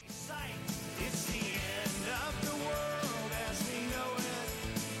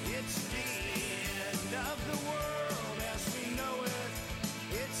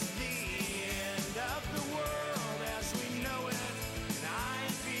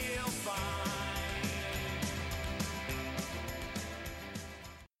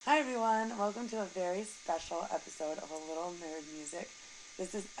everyone. Welcome to a very special episode of A Little Nerd Music.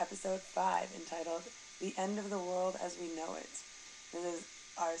 This is episode 5, entitled The End of the World as We Know It. This is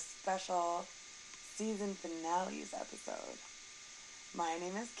our special season finales episode. My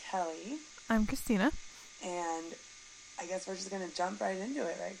name is Kelly. I'm Christina. And I guess we're just going to jump right into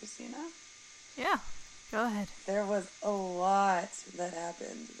it, right, Christina? Yeah, go ahead. There was a lot that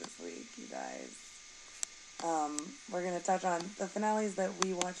happened this week, you guys. We're going to touch on the finales that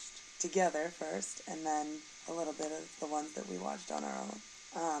we watched together first, and then a little bit of the ones that we watched on our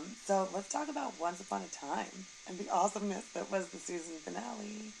own. So let's talk about Once Upon a Time and the awesomeness that was the season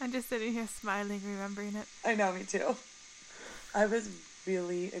finale. I'm just sitting here smiling, remembering it. I know, me too. I was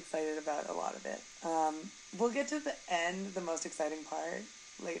really excited about a lot of it. We'll get to the end, the most exciting part,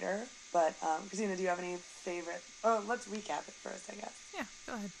 later. But, Christina, do you have any favorite... Oh, let's recap it first, I guess. Yeah,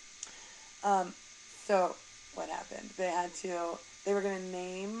 go ahead. So, what happened? They were going to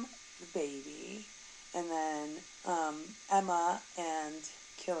name the baby, and then Emma and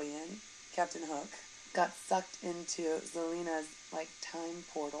Killian, Captain Hook, got sucked into Zelina's, time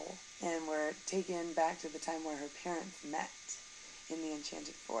portal, and were taken back to the time where her parents met in the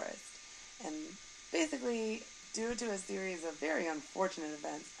Enchanted Forest. And basically, due to a series of very unfortunate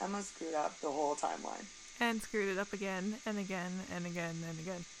events, Emma screwed up the whole timeline. And screwed it up again, and again, and again, and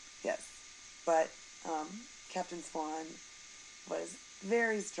again. Yes. But Captain Swan was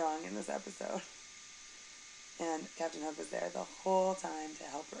very strong in this episode. And Captain Hook was there the whole time to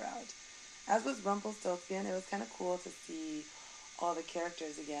help her out. As was Rumpelstiltskin, it was kind of cool to see all the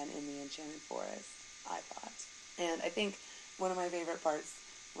characters again in the Enchanted Forest, I thought. And I think one of my favorite parts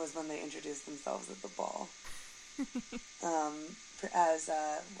was when they introduced themselves at the ball. As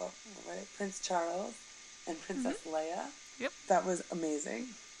Prince Charles and Princess Leia. Yep. That was amazing.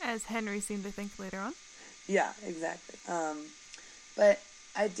 As Henry seemed to think later on. Yeah, exactly. But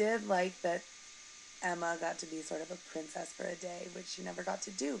I did like that Emma got to be sort of a princess for a day, which she never got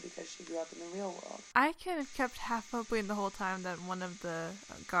to do because she grew up in the real world. I kind of kept half hoping the whole time that one of the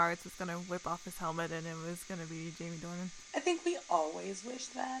guards was going to whip off his helmet and it was going to be Jamie Dornan. I think we always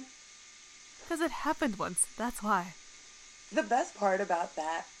wished that. Because it happened once, that's why. The best part about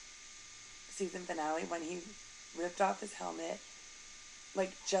that season finale, when he ripped off his helmet,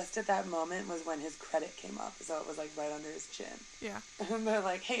 just at that moment was when his credit came up, so it was, right under his chin. Yeah. And they're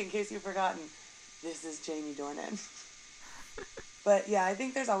like, hey, in case you've forgotten, this is Jamie Dornan. But, yeah, I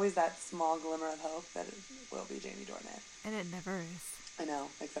think there's always that small glimmer of hope that it will be Jamie Dornan. And it never is. I know,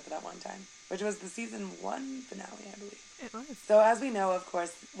 except for that one time, which was the season 1 finale, I believe. It was. So, as we know, of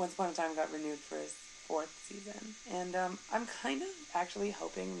course, Once Upon a Time got renewed for his 4th season. And I'm kind of actually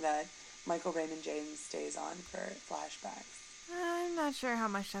hoping that Michael Raymond James stays on for flashbacks. I'm not sure how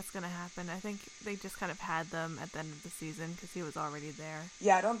much that's going to happen. I think they just kind of had them at the end of the season because he was already there.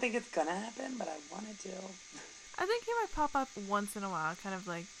 Yeah, I don't think it's going to happen, but I wanted to. I think he might pop up once in a while, kind of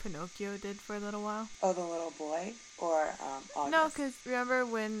like Pinocchio did for a little while. Oh, the little boy? Or August? No, because remember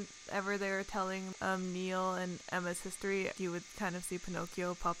whenever they were telling Neil and Emma's history, you would kind of see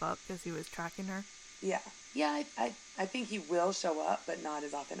Pinocchio pop up because he was tracking her? Yeah. Yeah, I think he will show up, but not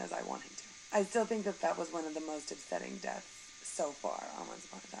as often as I want him to. I still think that was one of the most upsetting deaths so far on Once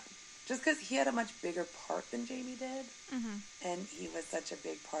Upon a Time. Just because he had a much bigger part than Jamie did. Mm-hmm. And he was such a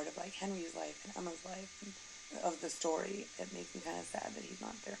big part of Henry's life and Emma's life and of the story. It makes me kind of sad that he's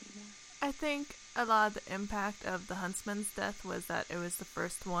not there anymore. I think a lot of the impact of the Huntsman's death was that it was the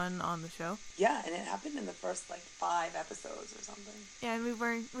first one on the show. Yeah, and it happened in the first 5 episodes or something. Yeah, and we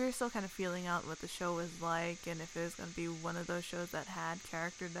were still kind of feeling out what the show was like and if it was going to be one of those shows that had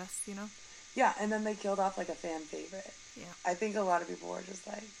character deaths, you know? Yeah, and then they killed off a fan favorite. Yeah. I think a lot of people were just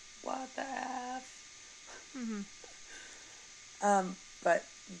like, what the F? Mm-hmm. But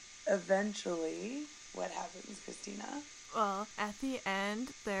eventually, what happens, Christina? Well, at the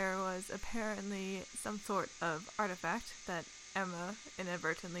end, there was apparently some sort of artifact that Emma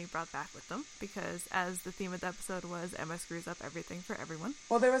inadvertently brought back with them, because as the theme of the episode was, Emma screws up everything for everyone.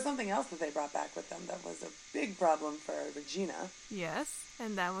 Well, there was something else that they brought back with them that was a big problem for Regina. Yes,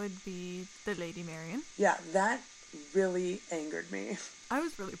 and that would be the Lady Marian. Yeah, that really angered me. I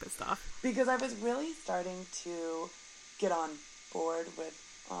was really pissed off. Because I was really starting to get on board with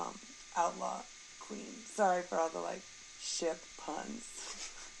Outlaw Queen. Sorry for all the, ship puns.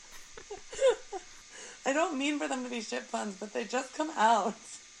 I don't mean for them to be ship puns, but they just come out.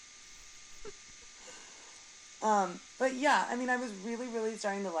 But yeah, I mean, I was really, really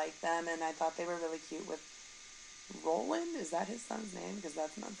starting to like them, and I thought they were really cute with Roland. Is that his son's name? Because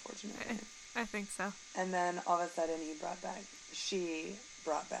that's an unfortunate name. I think so. And then all of a sudden she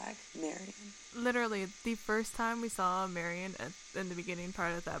brought back Marion. Literally, the first time we saw Marion in the beginning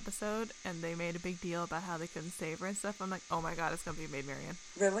part of the episode, and they made a big deal about how they couldn't save her and stuff, I'm like, oh my god, it's gonna be Maid Marian.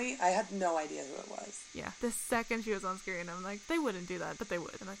 Really? I had no idea who it was. Yeah. The second she was on screen, I'm like, they wouldn't do that, but they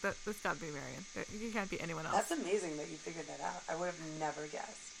would. I'm like, that's gotta be Marion. It can't be anyone else. That's amazing that you figured that out. I would have never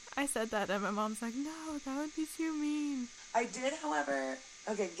guessed. I said that, and my mom's like, no, that would be too mean. I did, however,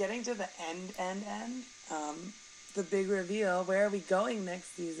 okay, getting to the end, the big reveal, where are we going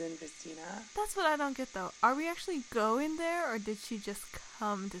next season, Christina? That's what I don't get, though. Are we actually going there, or did she just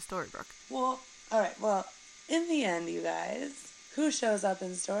come to Storybrooke? Well, alright, in the end, you guys, who shows up in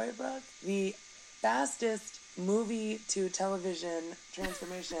Storybrooke? The fastest movie to television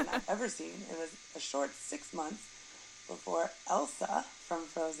transformation I've ever seen. It was a short 6 months before Elsa from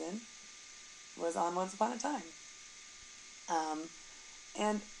Frozen was on Once Upon a Time.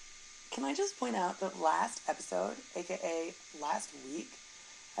 And can I just point out that last episode, aka last week,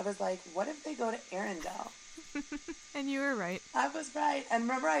 I was like, what if they go to Arendelle? And you were right. I was right. And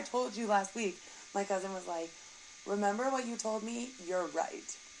remember I told you last week, my cousin was like, remember what you told me? You're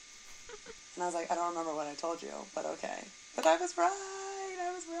right. And I was like, I don't remember what I told you, but okay. But I was right.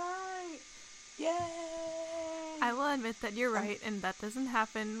 I was right. Yay! I will admit that you're right, and that doesn't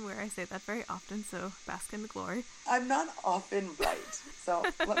happen where I say that very often, so bask in the glory. I'm not often right, so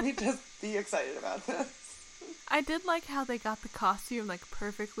let me just be excited about this. I did like how they got the costume, like,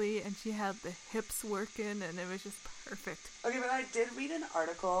 perfectly, and she had the hips working, and it was just perfect. Okay, but I did read an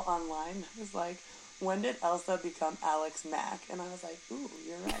article online that was like, when did Elsa become Alex Mack? And I was like, ooh,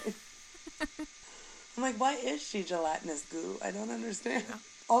 you're right. I'm like, why is she gelatinous goo? I don't understand. Yeah.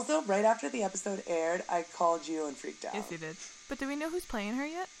 Also, right after the episode aired, I called you and freaked out. Yes, you did. But do we know who's playing her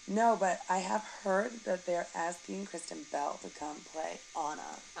yet? No, but I have heard that they're asking Kristen Bell to come play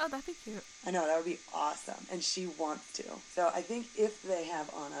Anna. Oh, that'd be cute. I know, that would be awesome. And she wants to. So I think if they have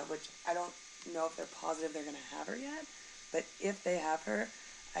Anna, which I don't know if they're positive they're going to have her yet, but if they have her,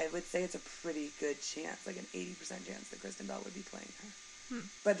 I would say it's a pretty good chance, like an 80% chance that Kristen Bell would be playing her.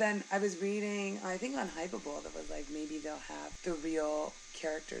 But then I was reading, I think on Hypable, that was like maybe they'll have the real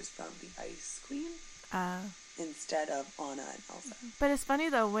characters from the Ice Queen instead of Anna and Elsa. But it's funny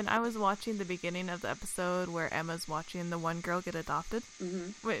though, when I was watching the beginning of the episode where Emma's watching the one girl get adopted,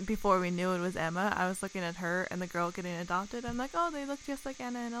 before we knew it was Emma, I was looking at her and the girl getting adopted. I'm like, oh, they look just like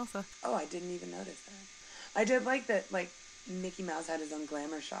Anna and Elsa. Oh, I didn't even notice that. I did like that, like, Mickey Mouse had his own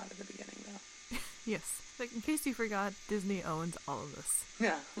glamour shot at the beginning though. Yes. Like, in case you forgot, Disney owns all of this.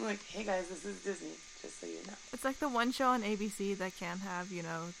 Yeah. I'm like, hey guys, this is Disney, just so you know. It's like the one show on ABC that can have, you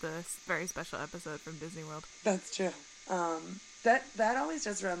know, the very special episode from Disney World. That's true. That always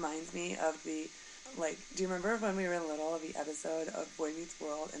just reminds me of the, like, do you remember when we were little, the episode of Boy Meets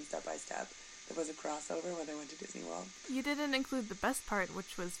World and Step by Step? There was a crossover where they went to Disney World. You didn't include the best part,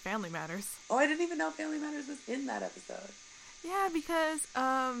 which was Family Matters. Oh, I didn't even know Family Matters was in that episode. Yeah, because,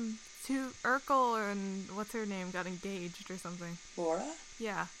 to Urkel and what's her name got engaged or something. Laura?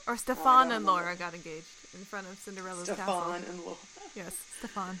 Yeah. Or Stefan and Laura got engaged in front of Cinderella's castle. Stefan and Laura. Yes,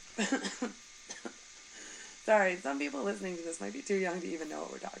 Stefan. Sorry, some people listening to this might be too young to even know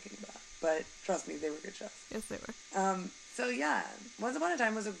what we're talking about. But trust me, they were good shows. Yes, they were. So yeah, Once Upon a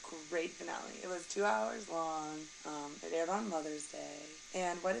Time was a great finale. It was 2 hours long. It aired on Mother's Day.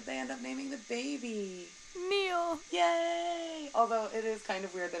 And what did they end up naming the baby? Neil. Yay! Although it is kind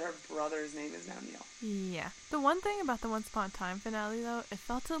of weird that her brother's name is now Neil. Yeah. The one thing about the Once Upon a Time finale, though, it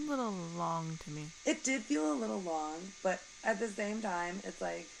felt a little long to me. It did feel a little long, but at the same time, it's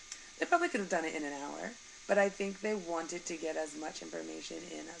like, they probably could have done it in an hour, but I think they wanted to get as much information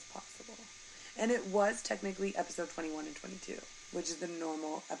in as possible. And it was technically episode 21 and 22, which is the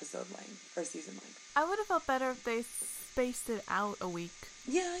normal episode length, or season length. I would have felt better if they spaced it out a week.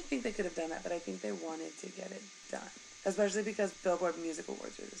 Yeah, I think they could have done that, but I think they wanted to get it done. Especially because Billboard Music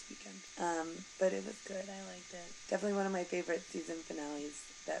Awards are this weekend. But it was good. I liked it. Definitely one of my favorite season finales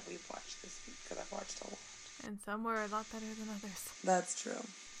that we've watched this week, because I've watched a lot. And some were a lot better than others. That's true.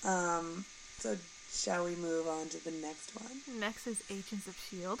 So shall we move on to the next one? Next is Agents of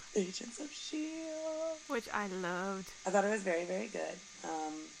SHIELD. Agents of SHIELD. Which I loved. I thought it was very, very good.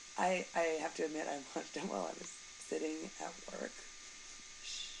 I have to admit, I watched it while I was sitting at work.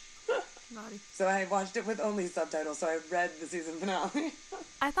 Naughty. So I watched it with only subtitles, so I read the season finale.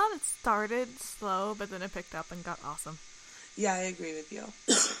 I thought it started slow, but then it picked up and got awesome. Yeah, I agree with you.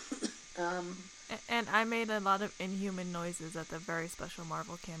 And I made a lot of inhuman noises at the very special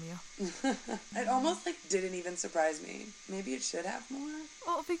Marvel cameo. It almost, like, didn't even surprise me. Maybe it should have more?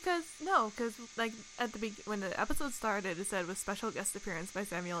 Well, because, like, at the when the episode started, it said, with special guest appearance by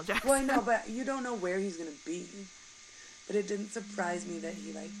Samuel L. Jackson. Well, I know, but you don't know where he's going to be. but it didn't surprise me that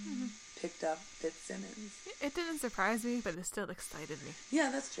he, like, picked up Fitzsimmons. It didn't surprise me, but it still excited me. Yeah,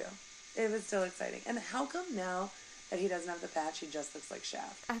 that's true. It was still exciting. And how come now that he doesn't have the patch, he just looks like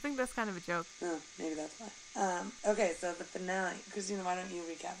Shaft? I think that's kind of a joke. Oh, maybe that's why. Okay, so the finale. Christina, why don't you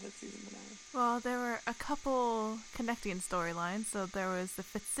recap the season finale? Well, there were a couple connecting storylines. So there was the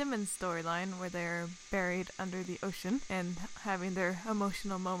Fitzsimmons storyline where they're buried under the ocean and having their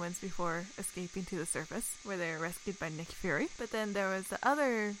emotional moments before escaping to the surface, where they're rescued by Nick Fury. But then there was the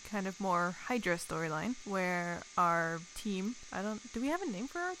other kind of more Hydra storyline where our team, do we have a name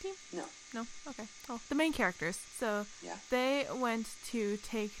for our team? No? Okay. Oh, the main characters. So yeah. They went to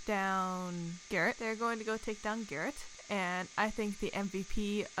take down Garrett. They're going to go take down Garrett. And I think the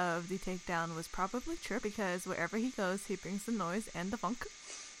MVP of the takedown was probably Chirp, because wherever he goes, he brings the noise and the funk.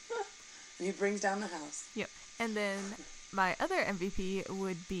 And he brings down the house. Yep. And then my other MVP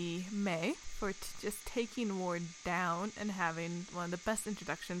would be May for just taking Ward down and having one of the best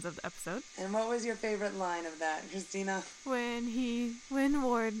introductions of the episode. And what was your favorite line of that, Christina? When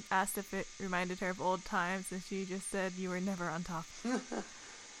Ward asked if it reminded her of old times, and she just said, "You were never on top."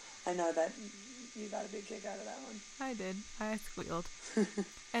 I know that you got a big kick out of that one. I did. I squealed.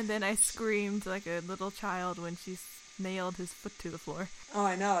 And then I screamed like a little child when she nailed his foot to the floor. Oh,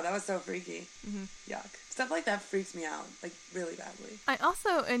 I know. That was so freaky. Mm-hmm. Yuck. Stuff like that freaks me out, like, really badly. I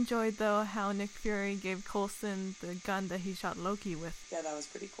also enjoyed, though, how Nick Fury gave Coulson the gun that he shot Loki with. Yeah, that was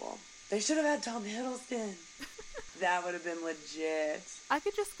pretty cool. They should have had Tom Hiddleston. That would have been legit. I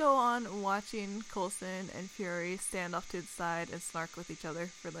could just go on watching Coulson and Fury stand off to the side and snark with each other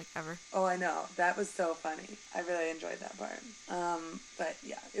for, like, ever. Oh, I know. That was so funny. I really enjoyed that part. But,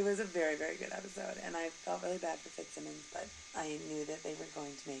 yeah, it was a very, very good episode. And I felt really bad for Fitzsimmons, but I knew that they were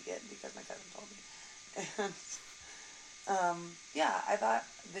going to make it because my cousin told me. And, yeah, I thought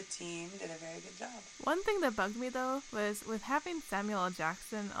the team did a very good job. One thing that bugged me, though, was with having Samuel L.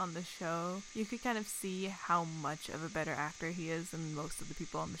 Jackson on the show, you could kind of see how much of a better actor he is than most of the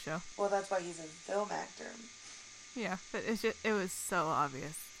people on the show. Well, that's why he's a film actor. Yeah, but it was so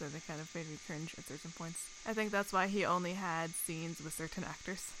obvious that it kind of made me cringe at certain points. I think that's why he only had scenes with certain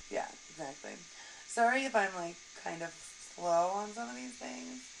actors. Yeah, exactly. Sorry if I'm, like, kind of slow on some of these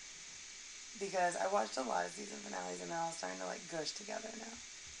things. Because I watched a lot of season finales and now I'm starting to, like, gush together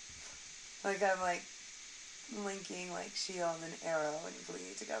now. Like, I'm, like, linking, like, SHIELD and Arrow and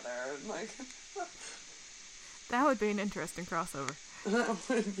Glee together. And, like... That would be an interesting crossover. That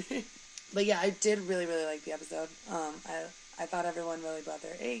would be. But, yeah, I did really, really like the episode. I thought everyone really brought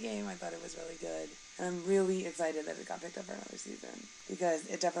their A game. I thought it was really good. And I'm really excited that it got picked up for another season. Because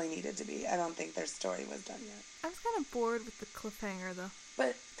it definitely needed to be. I don't think their story was done yet. I was kind of bored with the cliffhanger, though.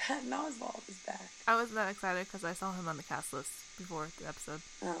 But Patton Oswalt is back. I wasn't that excited because I saw him on the cast list before the episode.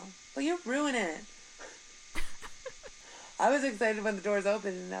 Oh. Well, you ruin it. I was excited when the doors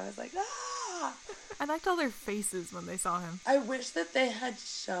opened and I was like, ah! I liked all their faces when they saw him. I wish that they had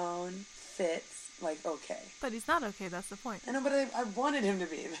shown Fitz, like, okay. But he's not okay, that's the point. I know, but I wanted him to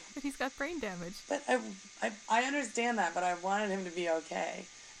be. But he's got brain damage. But I understand that, but I wanted him to be okay.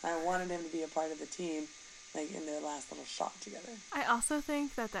 I wanted him to be a part of the team, like, in their last little shot together. I also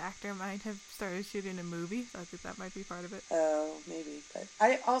think that the actor might have started shooting a movie, so I think that might be part of it. Oh, maybe. But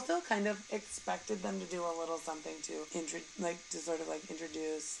I also kind of expected them to do a little something to sort of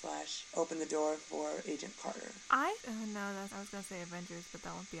introduce / open the door for Agent Carter. I was going to say Avengers, but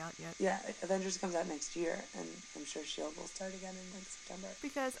that won't be out yet. Yeah, Avengers comes out next year, and I'm sure SHIELD will start again in, like, September.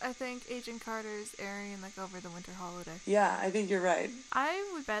 Because I think Agent Carter's airing, like, over the winter holiday. Yeah, I think you're right. I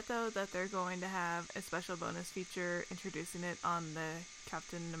would bet, though, that they're going to have a special bonus feature introducing it on the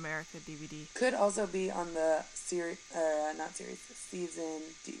Captain America DVD. Could also be on the season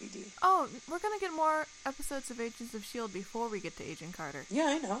DVD. Oh, we're gonna get more episodes of Agents of SHIELD before we get to Agent Carter. Yeah,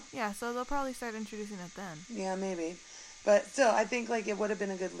 I know. Yeah, so they'll probably start introducing it then. Yeah, maybe. But still, I think, like, it would have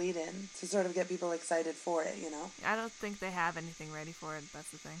been a good lead-in to sort of get people excited for it, you know? I don't think they have anything ready for it, that's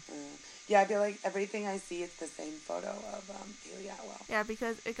the thing. Yeah, I feel like everything I see, it's the same photo of Haley Atwell. Yeah,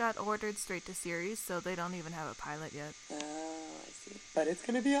 because it got ordered straight to series, so they don't even have a pilot yet. Oh, I see. But it's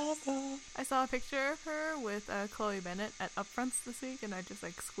gonna be awesome. I saw a picture of her with Chloe Bennett at Upfronts this week, and I just,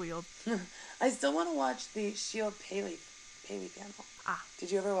 like, squealed. I still want to watch the SHIELD Paley panel. Ah. Did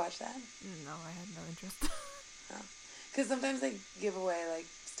you ever watch that? No, I had no interest. Oh. Because sometimes they give away, like,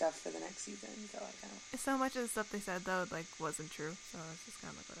 stuff for the next season, so I kind of... So much of the stuff they said, though, like, wasn't true, so it's just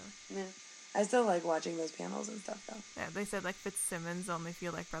kind of like, whatever. Yeah. I still like watching those panels and stuff, though. Yeah, they said, like, Fitzsimmons only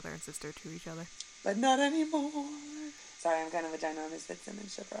feel like brother and sister to each other. But not anymore. Sorry, I'm kind of a ginormous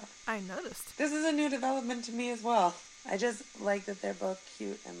Fitzsimmons shipper. I noticed. This is a new development to me as well. I just like that they're both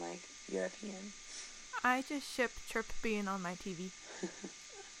cute and, like, European. I just ship Chirp being on my TV.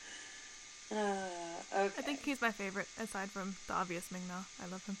 Okay. I think he's my favorite, aside from the obvious Ming-Na. I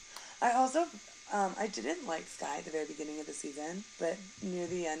love him. I also, I didn't like Skye at the very beginning of the season, but near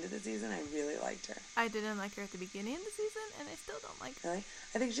the end of the season, I really liked her. I didn't like her at the beginning of the season, and I still don't like her. Really?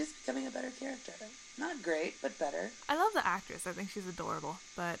 I think she's becoming a better character. Not great, but better. I love the actress. I think she's adorable,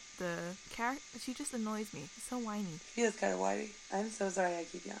 but the character, she just annoys me. She's so whiny. She is kind of whiny. I'm so sorry I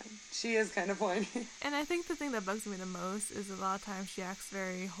keep yelling. She is kind of whiny. And I think the thing that bugs me the most is a lot of times she acts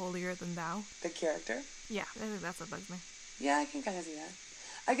very holier than thou. The character? Yeah, I think that's what bugs me. Yeah, I can kind of see that.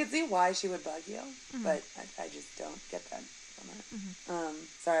 I could see why she would bug you, but I just don't get that from her.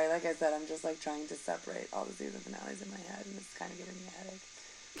 Sorry, like I said, I'm just like trying to separate all the season finales in my head, and it's kind of giving me a headache.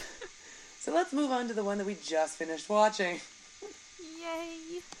 So let's move on to the one that we just finished watching.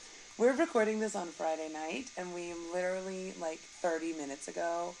 Yay! We're recording this on Friday night, and we literally, like 30 minutes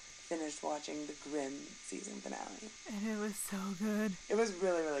ago, finished watching the Grimm season finale. And it was so good. It was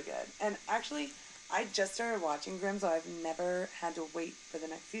really, really good. And actually, I just started watching Grimm, so I've never had to wait for the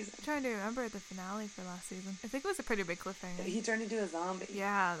next season. I'm trying to remember the finale for last season. I think it was a pretty big cliffhanger. He turned into a zombie.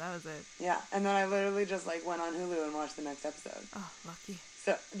 Yeah, that was it. Yeah, and then I literally just like went on Hulu and watched the next episode. Oh, lucky.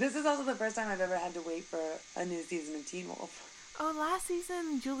 So this is also the first time I've ever had to wait for a new season of Teen Wolf. Oh, last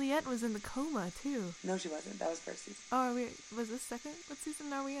season Juliet was in the coma too. No, she wasn't. That was first season. Oh, was this second? What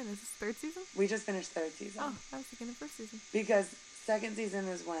season are we in? Is this third season? We just finished third season. Oh, I was thinking of first season. Because second season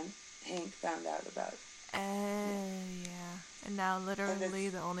is when Hank found out about. Yeah. And now literally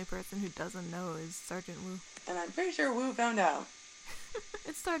the only person who doesn't know is Sergeant Wu. And I'm pretty sure Wu found out.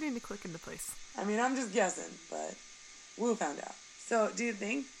 It's starting to click into place. I mean, I'm just guessing, but Wu found out. So, do you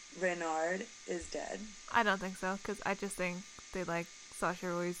think Renard is dead? I don't think so, because I just think they like Sasha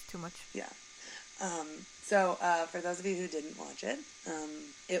Royce too much. Yeah. So, for those of you who didn't watch it,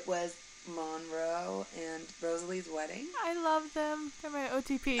 it was Monroe and Rosalie's wedding. I love them. They're my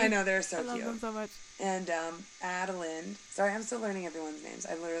OTP. I know, they're so cute. I love them so much. And Adelind, sorry, I'm still learning everyone's names.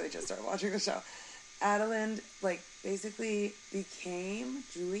 I literally just started watching the show. Adelind, like, basically became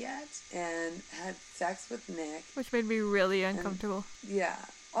Juliet and had sex with Nick. Which made me really uncomfortable. And, yeah.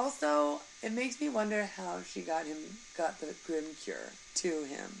 Also, it makes me wonder how she got the Grimm cure to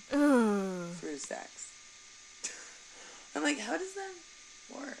him through sex. I'm like, how does that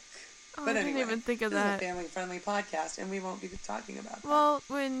work? Oh, but I anyway, didn't even think of that. This is a family-friendly podcast, and we won't be talking about that. Well,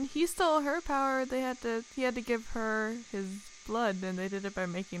 when he stole her power, he had to give her his blood, and they did it by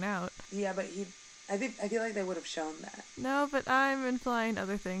making out. Yeah, but I feel like they would have shown that. No, but I'm implying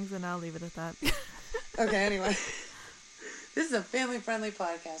other things, and I'll leave it at that. Okay, anyway. This is a family-friendly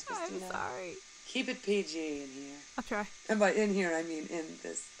podcast, Christina. I'm sorry. Keep it PG in here. I'll try. And by in here, I mean in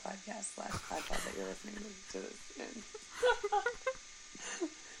this podcast/iPod that you're listening to this in.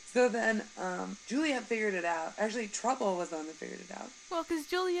 So then, Juliet figured it out. Actually, Trouble was the one that figured it out. Well, because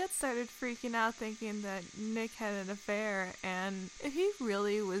Juliet started freaking out thinking that Nick had an affair, and if he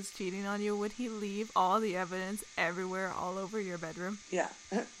really was cheating on you, would he leave all the evidence everywhere, all over your bedroom? Yeah,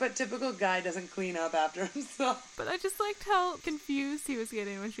 but typical guy doesn't clean up after himself. But I just liked how confused he was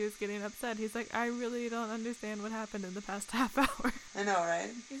getting when she was getting upset. He's like, I really don't understand what happened in the past half hour. I know, right?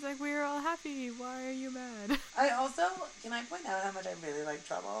 He's like, we were all happy. Why are you mad? Can I point out how much I really like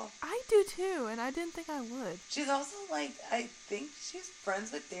Trouble? I do too, and I didn't think I would. She's also like, I think she's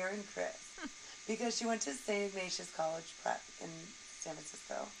friends with Darren Criss. Because she went to St. Ignatius College Prep in San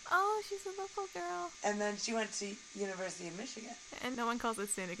Francisco. Oh, she's a local girl. And then she went to University of Michigan. And no one calls it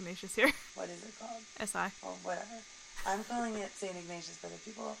St. Ignatius here. What is it called? SI. Oh, whatever. I'm calling it St. Ignatius for the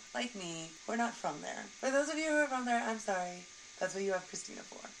people like me who are not from there. For those of you who are from there, I'm sorry. That's what you have Christina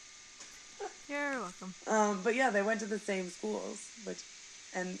for. You're welcome. But yeah, they went to the same schools,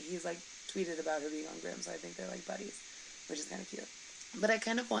 and he's like tweeted about her being on Grimm, so I think they're like buddies, which is kind of cute. But I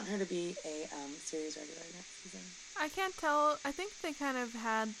kind of want her to be a series regular next season. I can't tell. I think they kind of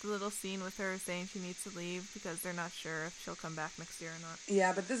had the little scene with her saying she needs to leave because they're not sure if she'll come back next year or not.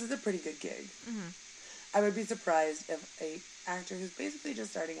 Yeah, but this is a pretty good gig. Mm-hmm. I would be surprised if a actor who's basically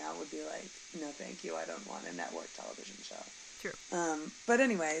just starting out would be like, no thank you, I don't want a network television show. True. But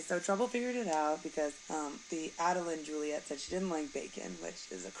anyway, so Trouble figured it out because the Adelind Juliet said she didn't like bacon, which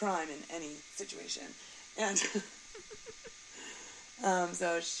is a crime in any situation. And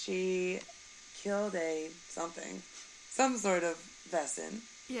so she killed some sort of Vessin.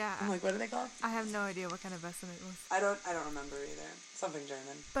 Yeah. I'm like, what are they called? I have no idea what kind of Vessin it was. I don't remember either. Something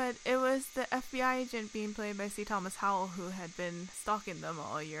German. But it was the FBI agent being played by C. Thomas Howell who had been stalking them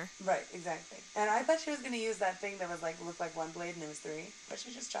all year. Right, exactly. And I thought she was going to use that thing that was like looked like one blade and it was three, but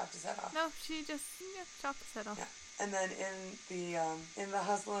she just chopped his head off. No, she just chopped his head off. Yeah. And then in the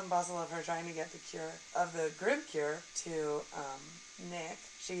hustle and bustle of her trying to get the cure of the Grimm cure to Nick,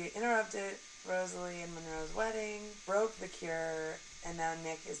 she interrupted Rosalie and Monroe's wedding, broke the cure, and now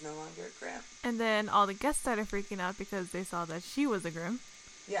Nick is no longer a Grimm. And then all the guests started freaking out because they saw that she was a Grimm.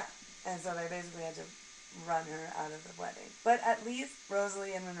 Yeah, and so they basically had to run her out of the wedding. But at least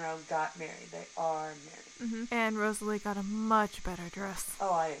Rosalie and Monroe got married. They are married. And Rosalie got a much better dress.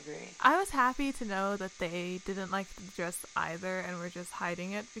 Oh, I agree. I was happy to know that they didn't like the dress either and were just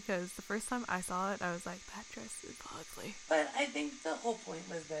hiding it, because the first time I saw it, I was like, that dress is ugly. But I think the whole point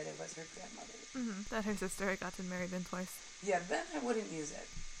was that it was her grandmother. That her sister had gotten married in twice. Yeah, then I wouldn't use it.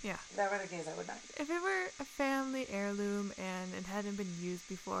 Yeah. If that were the case, I would not use it. If it were a family heirloom and it hadn't been used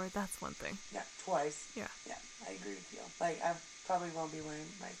before, that's one thing. Yeah, twice. Yeah. Yeah, I agree with you. Like, I probably won't be wearing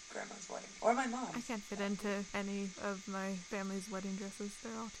my grandma's wedding. Or my mom's. I can't fit into any of my family's wedding dresses.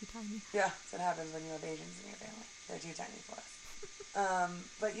 They're all too tiny. Yeah, that's what happens when you have Asians in your family. They're too tiny for us.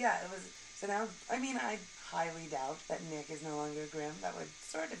 But yeah, it was... So now, I mean, I highly doubt that Nick is no longer Grimm. That would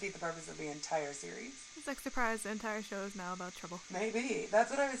sort of defeat the purpose of the entire series. It's like, surprise, the entire show is now about trouble. Maybe. That's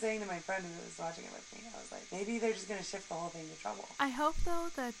what I was saying to my friend who was watching it with me. I was like, maybe they're just going to shift the whole thing to trouble. I hope,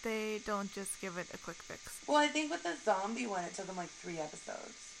 though, that they don't just give it a quick fix. Well, I think with the zombie one, it took them like 3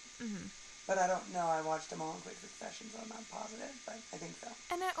 episodes. But I don't know. I watched them all in quick succession, so I'm not positive, but I think so.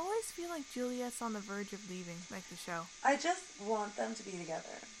 And I always feel like Juliet's on the verge of leaving, like the show. I just want them to be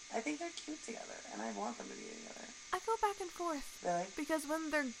together. I think they're cute together, and I want them to be together. I go back and forth. Really? Because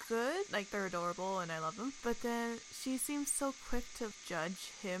when they're good, like, they're adorable and I love them, but then she seems so quick to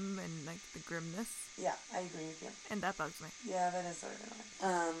judge him and, like, the grimness. Yeah, I agree with you. And that bugs me. Yeah, that is sort of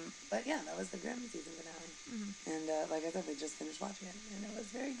annoying. But yeah, that was the Grimm season finale. And like I said, we just finished watching it, and it was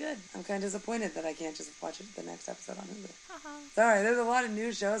very good. I'm kind of disappointed that I can't just watch it the next episode on Hulu. Sorry, there's a lot of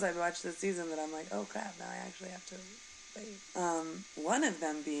new shows I've watched this season that I'm like, oh crap, now I actually have to wait. One of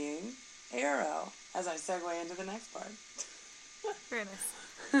them being Arrow, as I segue into the next part. Very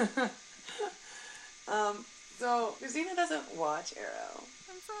nice. So Christina doesn't watch Arrow.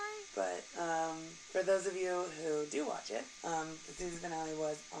 I'm sorry. But for those of you who do watch it, the season finale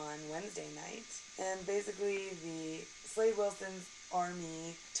was on Wednesday night. And basically the Slade Wilson's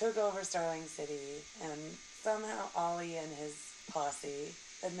army took over Starling City, and somehow Ollie and his posse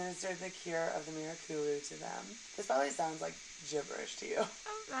administered the cure of the Mirakuru to them. This probably sounds like gibberish to you.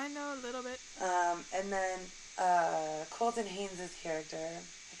 I know a little bit. And then Colton Haynes' character,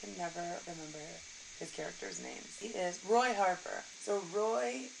 I can never remember his character's names. He is Roy Harper. So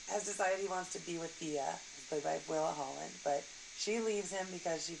Roy has decided he wants to be with Thea, who's played by Willa Holland, but she leaves him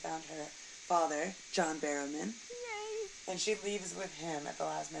because she found her father, John Barrowman. And she leaves with him at the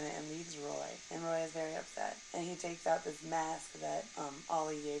last minute and leaves Roy. And Roy is very upset. And he takes out this mask that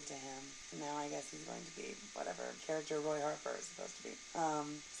Ollie gave to him. And now I guess he's going to be whatever character Roy Harper is supposed to be.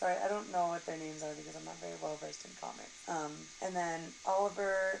 Sorry, I don't know what their names are because I'm not very well versed in comics. And then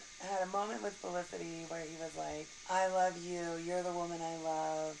Oliver had a moment with Felicity where he was like, I love you, you're the woman I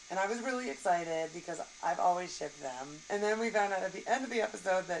love. And I was really excited because I've always shipped them. And then we found out at the end of the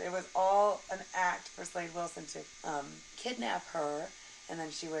episode that it was all an act for Slade Wilson to kidnap her, and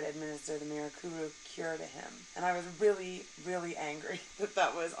then she would administer the Mirakuru cure to him. And I was really, really angry that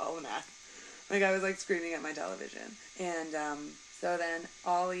that was all an act. Like, I was, like, screaming at my television. And so then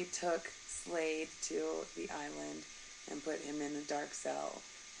Ollie took Slade to the island and put him in a dark cell,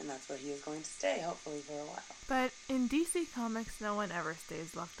 and that's where he is going to stay, hopefully, for a while. But in DC Comics, no one ever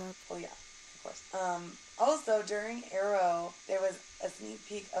stays locked up. Oh, yeah, of course. Also, during Arrow, there was a sneak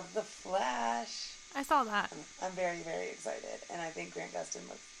peek of The Flash. I saw that. I'm very, very excited, and I think Grant Gustin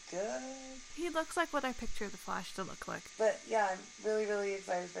looks good. He looks like what I picture the Flash to look like. But yeah, I'm really, really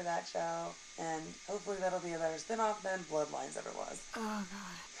excited for that show, and hopefully that'll be a better spinoff than Bloodlines ever was. Oh,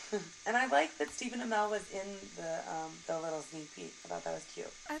 God. And I like that Stephen Amell was in the little sneak peek. I thought that was cute.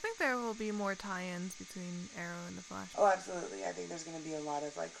 I think there will be more tie-ins between Arrow and the Flash. Oh, absolutely. I think there's going to be a lot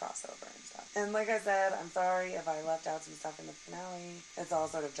of, like, crossover and stuff. And like I said, I'm sorry if I left out some stuff in the finale. It's all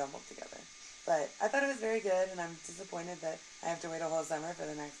sort of jumbled together. But I thought it was very good, and I'm disappointed that I have to wait a whole summer for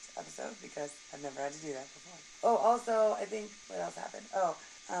the next episode because I've never had to do that before. Oh, also, I think, what else happened? Oh,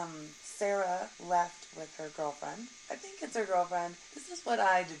 Sarah left with her girlfriend. I think it's her girlfriend. This is what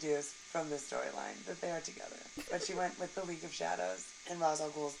I deduce from this storyline, that they are together. But she went with the League of Shadows and Ra's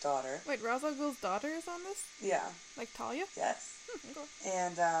al Ghul's daughter. Wait, Ra's al Ghul's daughter is on this? Yeah. Like Talia? Yes. Okay.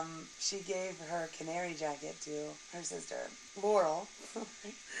 And she gave her canary jacket to her sister, Laurel.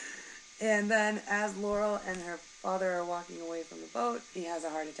 And then as Laurel and her father are walking away from the boat, he has a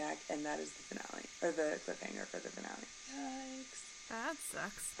heart attack, and that is the finale, or the cliffhanger for the finale. Yikes. That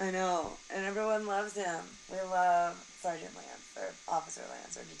sucks. I know, and everyone loves him. We love Sergeant Lance, or Officer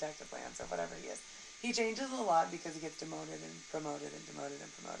Lance, or Detective Lance, or whatever he is. He changes a lot because he gets demoted and promoted and demoted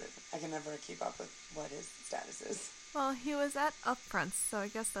and promoted. I can never keep up with what his status is. Well, he was at Upfronts, so I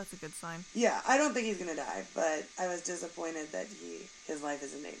guess that's a good sign. Yeah, I don't think he's gonna die, but I was disappointed that his life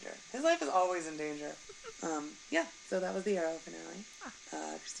is in danger. His life is always in danger. Yeah, so that was the Arrow finale.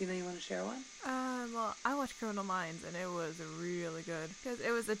 Christina, you want to share one? Well, I watched Criminal Minds, and it was really good. Because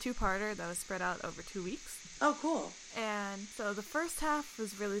it was a two-parter that was spread out over 2 weeks. Oh, cool. And so the first half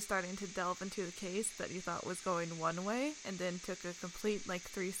was really starting to delve into the case that you thought was going one way, and then took a complete,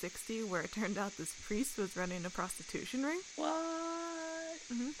 360, where it turned out this priest was running a prostitution ring. What?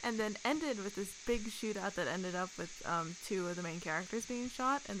 Mm-hmm. And then ended with this big shootout that ended up with 2 of the main characters being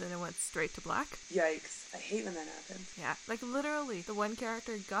shot, and then it went straight to black. Yikes. I hate when that happens. Yeah, literally, the one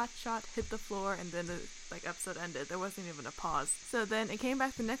character got shot, hit the floor, and then the episode ended. There wasn't even a pause. So then it came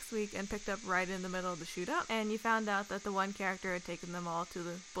back the next week and picked up right in the middle of the shootout, and you found out that the one character had taken them all to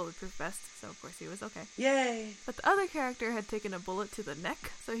the bulletproof vest, so of course he was okay. Yay! But the other character had taken a bullet to the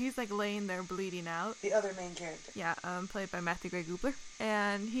neck, so he's laying there bleeding out. The other main character. Yeah, played by Matthew Gray Goobler.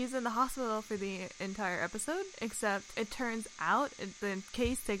 And he's in the hospital for the entire episode, except it turns out the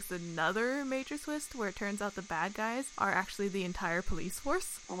case takes another major twist where it turns out the bad guys are actually the entire police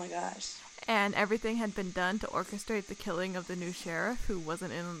force. Oh my gosh. And everything had been done to orchestrate the killing of the new sheriff who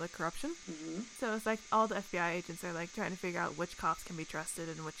wasn't in on the corruption. Mm-hmm. So it's all the FBI agents are trying to figure out which cops can be trusted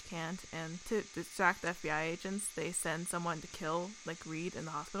and which can't. And to distract the FBI agents, they send someone to kill Reed in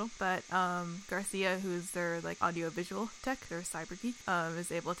the hospital. But Garcia, who's their audio-visual tech, their cyber geek,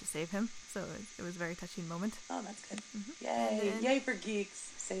 is able to save him. So it was a very touching moment. Oh, that's good. Mm-hmm. Yay! Yay for geeks.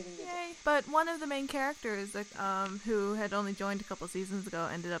 Saving the day. But one of the main characters, who had only joined a couple seasons ago,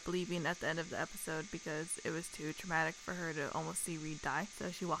 ended up leaving at the end of the episode because it was too traumatic for her to almost see Reed die.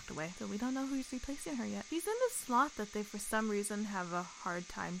 So she walked away. So we don't know who's replacing her yet. She's in a slot that they, for some reason, have a hard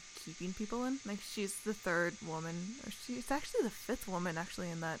time keeping people in. She's the third woman, or she's actually the fifth woman,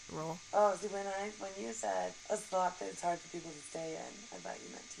 in that role. Oh, see, when you said a slot that it's hard for people to stay in, I thought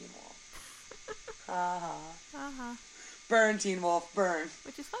you meant Teen Wolf. Uh-huh. Burn, Teen Wolf, burn.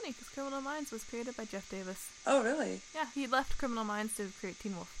 Which is funny, because Criminal Minds was created by Jeff Davis. Oh, really? Yeah, he left Criminal Minds to create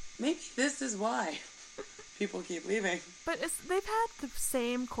Teen Wolf. Maybe this is why people keep leaving. But they've had the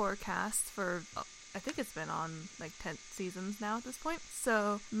same core cast for, I think it's been on 10 seasons now at this point.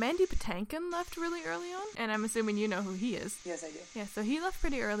 So Mandy Patinkin left really early on, and I'm assuming you know who he is. Yes, I do. Yeah, so he left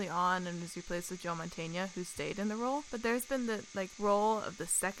pretty early on and was replaced with Joe Mantegna, who stayed in the role. But there's been the role of the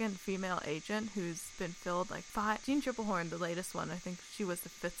second female agent who's been filled 5. Jean Triplehorn, the latest one, I think she was the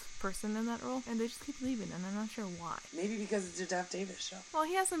 5th person in that role, and they just keep leaving, and I'm not sure why. Maybe because it's a Jeff Davis show. Well,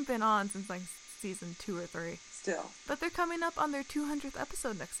 he hasn't been on since season 2 or 3. Still. But they're coming up on their 200th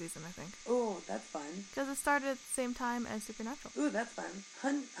episode next season, I think. Ooh, that's fun. Because it started at the same time as Supernatural. Ooh, that's fun.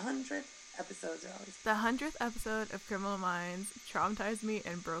 100 episodes are always The 100th episode of Criminal Minds traumatized me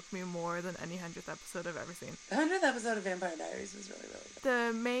and broke me more than any 100th episode I've ever seen. The 100th episode of Vampire Diaries was really, really good.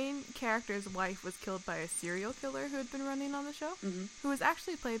 The main character's wife was killed by a serial killer who had been running on the show, who was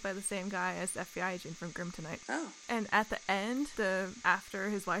actually played by the same guy as the FBI agent from Grimm Tonight. Oh. And at the end, after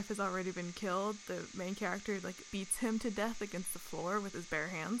his wife has already been killed, the main character beats him to death against the floor with his bare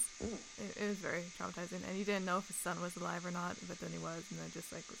hands. It was very traumatizing, and he didn't know if his son was alive or not, but then he was, and then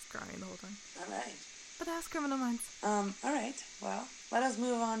just was crying the whole time. All right. But that's Criminal Minds. All right. Well, let us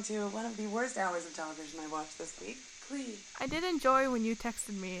move on to one of the worst hours of television I watched this week, Glee. I did enjoy when you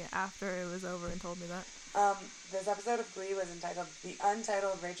texted me after it was over and told me that. This episode of Glee was entitled The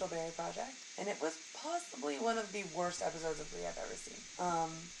Untitled Rachel Berry Project, and it was possibly one of the worst episodes of Glee I've ever seen.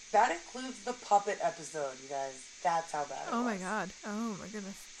 That includes the puppet episode, you guys. That's how bad it was. Oh my god. Oh my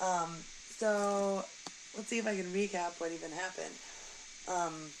goodness. So let's see if I can recap what even happened.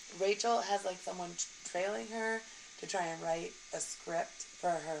 Rachel has someone trailing her to try and write a script for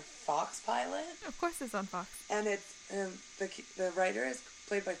her Fox pilot. Of course it's on Fox. And it's, the writer is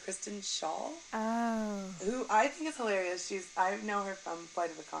played by Kristen Shaw. Oh. Who I think is hilarious. I know her from Flight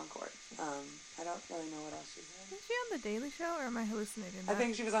of the Conchords. I don't really know what else she's in. Is she on The Daily Show, or am I hallucinating that? I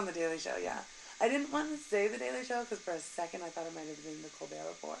think she was on The Daily Show, yeah. I didn't want to say The Daily Show because for a second I thought it might have been the Colbert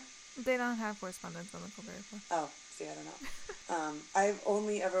Report. They don't have correspondence on the Colbert Report. Oh, see, I don't know. I've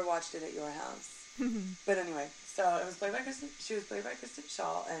only ever watched it at your house. But anyway, so she was played by Kristen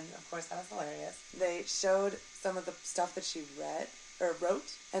Shaw, and of course that was hilarious. They showed some of the stuff that she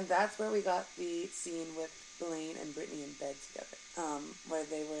wrote, and that's where we got the scene with Blaine and Brittany in bed together, where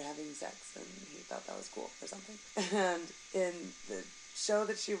they were having sex, and he thought that was cool or something. And in the show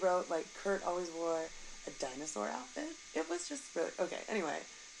that she wrote, Kurt always wore a dinosaur outfit. It was just really, okay, anyway,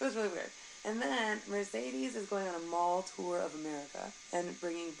 it was really weird. And then Mercedes is going on a mall tour of America and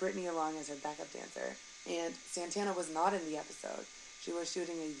bringing Brittany along as her backup dancer. And Santana was not in the episode. She was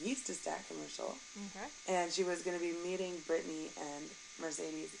shooting a Yeast to Stack commercial. Okay. And she was going to be meeting Brittany and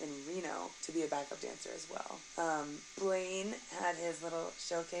Mercedes in Reno to be a backup dancer as well. Blaine had his little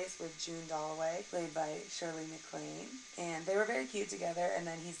showcase with June Dalloway, played by Shirley MacLaine. And they were very cute together. And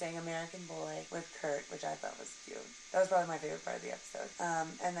then he sang American Boy with Kurt, which I thought was cute. That was probably my favorite part of the episode.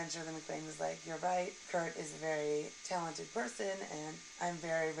 And then Shirley MacLaine was like, you're right, Kurt is a very talented person, and I'm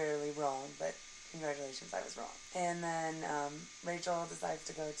very rarely wrong, but congratulations, I was wrong. And then Rachel decides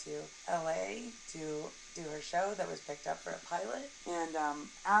to go to LA to do her show that was picked up for a pilot. And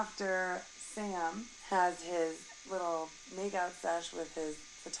after Sam has his little make-out sesh with his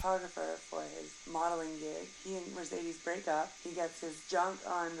photographer for his modeling gig, he and Mercedes break up. He gets his junk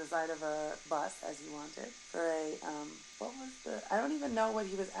on the side of a bus, as he wanted, for a, what was I don't even know what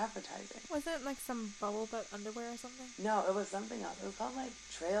he was advertising. Was it like some bubble butt underwear or something? No, it was something else. It was called like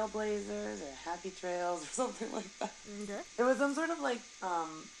Trailblazers or Happy Trails or something like that. Okay. It was some sort of like,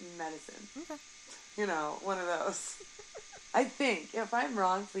 medicine. Okay. You know, one of those. I think. If I'm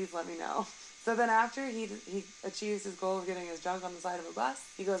wrong, please let me know. So then after he achieves his goal of getting his junk on the side of a bus,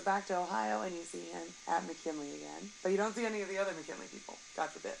 he goes back to Ohio and you see him at McKinley again. But you don't see any of the other McKinley people. God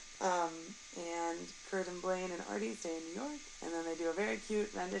forbid. And Kurt and Blaine and Artie stay in New York. And then they do a very cute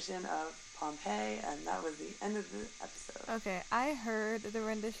rendition of Pompeii, and that was the end of the episode. Okay, I heard the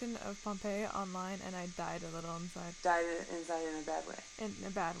rendition of Pompeii online, and I died a little inside. Died inside in a bad way? In a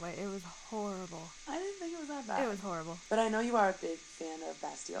bad way. It was horrible. I didn't think it was that bad. It was horrible. But I know you are a big fan of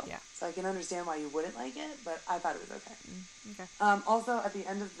Bastille. Yeah. So I can understand why you wouldn't like it, but I thought it was okay. Okay. Also, at the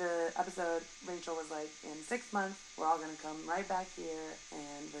end of the episode, Rachel was like, in 6 months, we're all going to come right back here,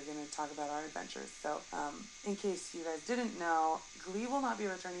 and we're going to talk about our adventures. So, in case you guys didn't know, Glee will not be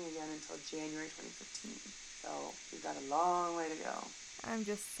returning again until January 2015. So, we've got a long way to go. I'm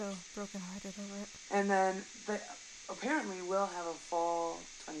just so brokenhearted over it. And then, apparently, we'll have a full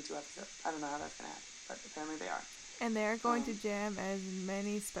 22 episodes. I don't know how that's going to happen, but apparently they are. And they're going to jam as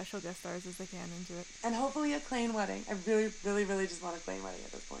many special guest stars as they can into it. And hopefully a Klaine wedding. I really, really, really just want a Klaine wedding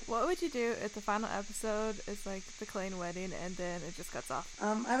at this point. What would you do if the final episode is like the Klaine wedding and then it just cuts off?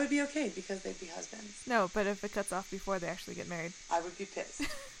 I would be okay because they'd be husbands. No, but if it cuts off before they actually get married? I would be pissed.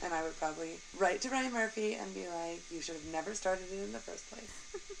 And I would probably write to Ryan Murphy and be like, you should have never started it in the first place.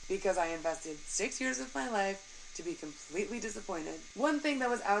 Because I invested 6 years of my life to be completely disappointed. One thing that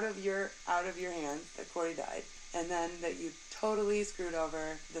was out of your hands, that Corey died. And then that you totally screwed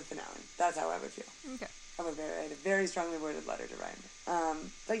over the finale. That's how I would feel. Okay. I had a very strongly worded letter to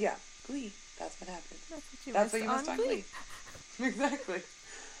Ryan. But yeah, Glee. That's what happened. That's what you missed on Glee. Exactly.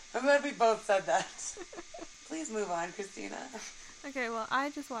 I'm glad we both said that. Please move on, Christina. Okay, well,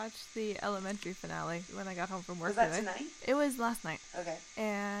 I just watched the Elementary finale when I got home from work. Was that tonight? It was last night. Okay.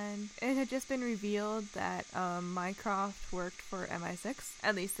 And it had just been revealed that Mycroft worked for MI6,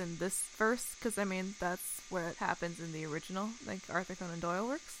 at least in this verse, because, I mean, that's what happens in the original, like Arthur Conan Doyle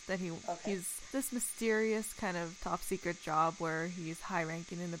works, that he's this mysterious kind of top secret job where he's high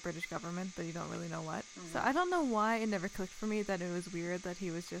ranking in the British government, but you don't really know what. Mm-hmm. So I don't know why it never clicked for me that it was weird that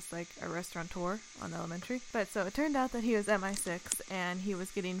he was just like a restaurateur on Elementary. But so it turned out that he was MI6 and he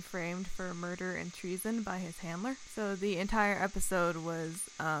was getting framed for murder and treason by his handler. So the entire episode was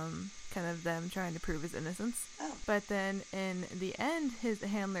kind of them trying to prove his innocence. Oh. But then in the end, his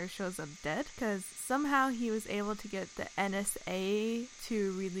handler shows up dead because somehow he was able to get the NSA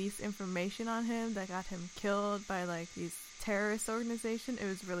to release information on him that got him killed by like these terrorist organization. It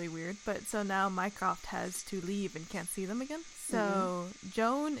was really weird. But so now Mycroft has to leave and can't see them again. So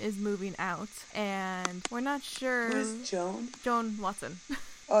Joan is moving out and we're not sure. Who is Joan? Joan Watson.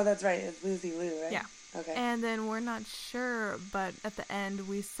 Oh, that's right. It's Lucy Liu, right? Yeah. Okay. And then we're not sure, but at the end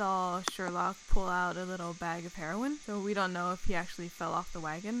we saw Sherlock pull out a little bag of heroin. So we don't know if he actually fell off the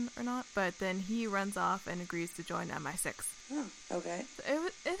wagon or not. But then he runs off and agrees to join MI6. Oh, okay. So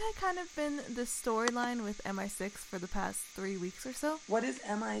it had kind of been the storyline with MI6 for the past 3 weeks or so. What is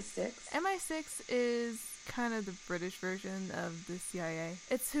MI6? MI6 is kind of the British version of the CIA.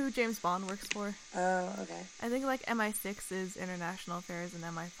 It's who James Bond works for. Oh, okay. I think like MI6 is international affairs and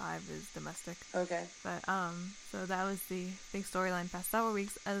MI5 is domestic. Okay. But so that was the big storyline past several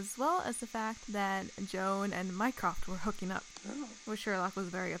weeks, as well as the fact that Joan and Mycroft were hooking up. Oh. Which Sherlock was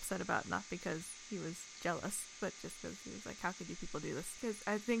very upset about, not because he was jealous, but just because he was like, how could you people do this? Because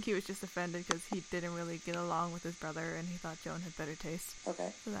I think he was just offended because he didn't really get along with his brother and he thought Joan had better taste.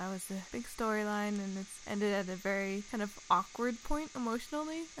 Okay. So that was the big storyline, and it's ended at a very kind of awkward point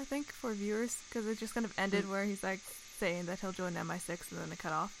emotionally, I think, for viewers, because it just kind of ended where he's like saying that he'll join MI6 and then it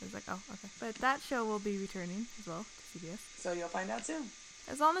cut off. It's like, oh, okay. But that show will be returning as well to CBS. So you'll find out soon.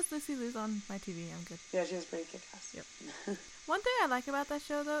 As long as Lucy Liu's on my TV, I'm good. Yeah, she was pretty kick-ass. Yep. One thing I like about that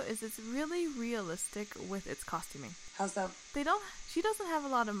show, though, is it's really realistic with its costuming. How's that? She doesn't have a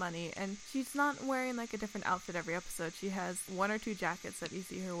lot of money, and she's not wearing, like, a different outfit every episode. She has 1 or 2 jackets that you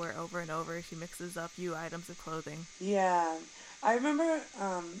see her wear over and over. She mixes up few items of clothing. Yeah. I remember,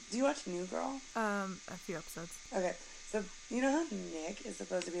 do you watch New Girl? A few episodes. Okay. So, you know how Nick is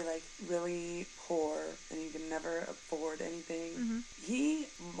supposed to be, like, really poor and he can never afford anything? Mm-hmm. He,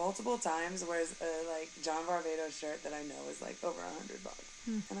 multiple times, wears a, like, John Varvatos shirt that I know is, like, over $100.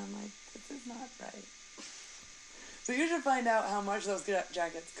 And I'm like, this is not right. So you should find out how much those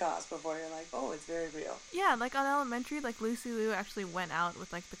jackets cost before you're like, oh, it's very real. Yeah, like on Elementary, like Lucy Liu actually went out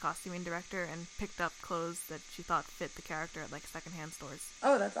with like the costuming director and picked up clothes that she thought fit the character at like secondhand stores.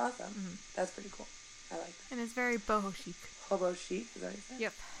 Oh, that's awesome. Mm-hmm. That's pretty cool. I like that. And it's very boho chic. Hobo chic, is that what you said?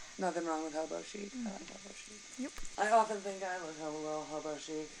 Yep. Nothing wrong with hobo chic. I like hobo chic. Yep. I often think I look a little hobo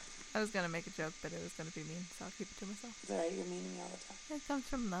chic. I was going to make a joke, but it was going to be mean, so I'll keep it to myself. It's alright, you're meaning me all the time. It comes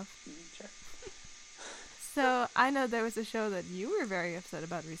from love. Sure. So, I know there was a show that you were very upset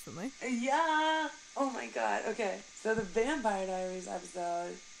about recently. Yeah! Oh my god, okay. So the Vampire Diaries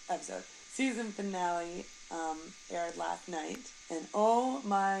episode, season finale, aired last night. And oh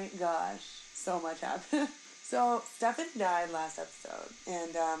my gosh, so much happened. So, Stefan died last episode.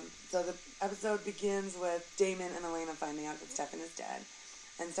 And so the episode begins with Damon and Elena finding out that Stefan is dead.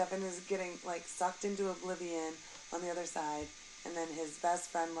 And Stefan is getting, like, sucked into oblivion on the other side. And then his best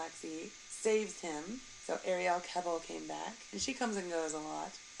friend, Lexi, saves him. So Ariel Kebbel came back. And she comes and goes a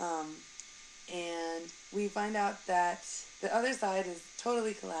lot. And we find out that the other side is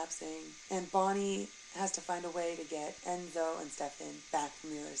totally collapsing. And Bonnie has to find a way to get Enzo and Stefan back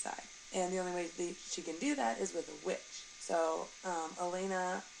from the other side. And the only way she can do that is with a witch. So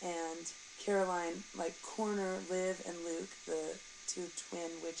Elena and Caroline, like, corner Liv and Luke, the 2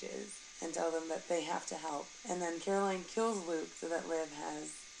 twin witches, and tell them that they have to help. And then Caroline kills Luke so that Liv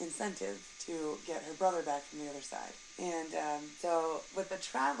has incentive to get her brother back from the other side. And so with the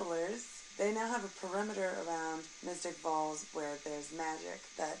Travelers, they now have a perimeter around Mystic Falls where there's magic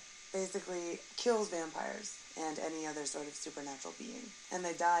that basically kills vampires and any other sort of supernatural being. And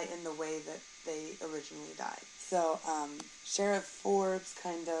they die in the way that they originally died. So Sheriff Forbes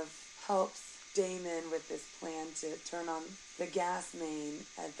kind of helps Damon with this plan to turn on the gas main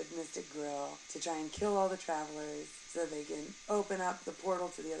at the Mystic Grill to try and kill all the Travelers so they can open up the portal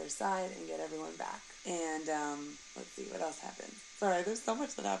to the other side and get everyone back. And let's see, what else happens? Sorry, there's so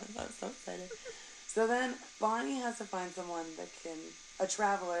much that happens. I was so excited. So then Bonnie has to find someone a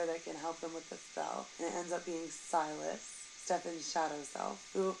Traveler that can help them with the spell. And it ends up being Silas, Stefan's shadow self,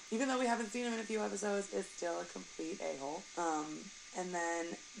 who, even though we haven't seen him in a few episodes, is still a complete a-hole. And then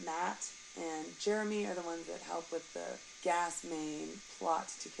Matt and Jeremy are the ones that help with the gas main plot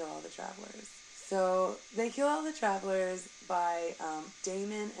to kill all the Travelers. So they kill all the Travelers by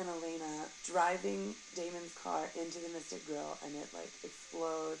Damon and Elena driving Damon's car into the Mystic Grill, and it, like,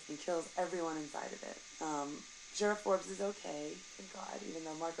 explodes and kills everyone inside of it. Sheriff Forbes is okay, thank God, even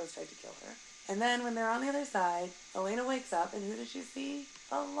though Marcos tried to kill her. And then when they're on the other side, Elena wakes up, and who does she see?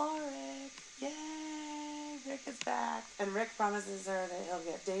 Alaric! Yay! Rick is back. And Rick promises her that he'll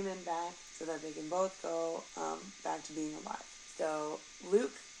get Damon back so that they can both go back to being alive. So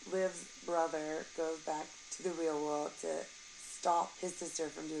Luke, Liv's brother, goes back to the real world to stop his sister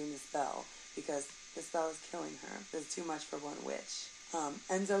from doing the spell because the spell is killing her. There's too much for one witch.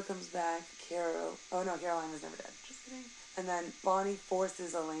 Enzo comes back. Caroline was never dead. Just kidding. And then Bonnie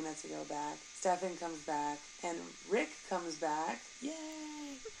forces Elena to go back. Stefan comes back. And Rick comes back. Yay!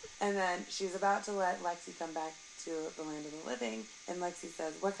 And then she's about to let Lexi come back to the land of the living. And Lexi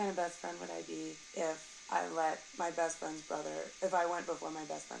says, what kind of best friend would I be if I went before my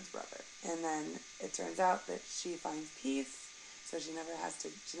best friend's brother? And then it turns out that she finds peace. So she never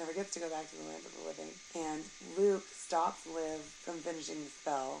gets to go back to the land of the living. And Luke stops Liv from finishing the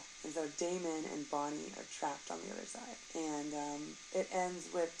spell. And so Damon and Bonnie are trapped on the other side. And it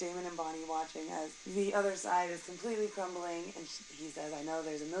ends with Damon and Bonnie watching as the other side is completely crumbling. And he says, I know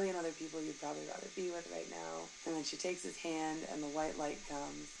there's a million other people you'd probably rather be with right now. And then she takes his hand and the white light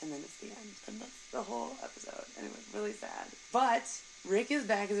comes. And then it's the end. And that's the whole episode. And it was really sad. But Rick is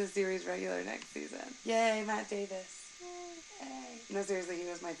back as a series regular next season. Yay, Matt Davis. Yay. No, seriously, he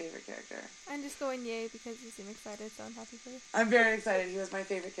was my favorite character. I'm just going yay because you seem excited, so I'm happy for you. I'm very excited. He was my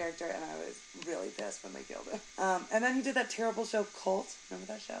favorite character, and I was really pissed when they killed him. And then he did that terrible show, Cult.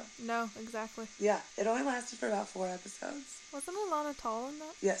 Remember that show? No, exactly. Yeah, it only lasted for about 4 episodes. Wasn't Alana Tall in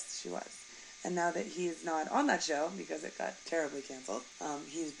that? Yes, she was. And now that he's not on that show, because it got terribly canceled,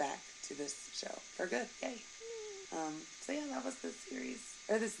 he's back to this show for good. Yay. So yeah, that was the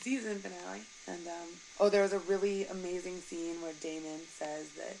season finale. And, there was a really amazing scene where Damon says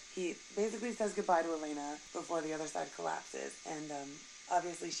that he basically says goodbye to Elena before the other side collapses. And,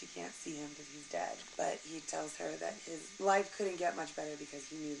 obviously she can't see him because he's dead. But he tells her that his life couldn't get much better because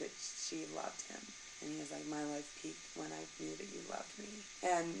he knew that she loved him. And he was like, my life peaked when I knew that you loved me.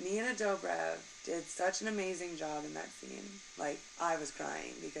 And Nina Dobrev did such an amazing job in that scene. Like, I was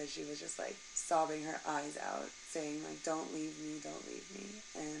crying because she was just like sobbing her eyes out, saying like, don't leave me, don't leave me.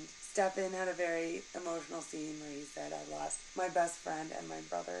 And Stefan had a very emotional scene where he said, I lost my best friend and my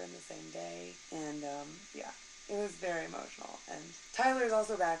brother in the same day. And yeah, it was very emotional. And Tyler's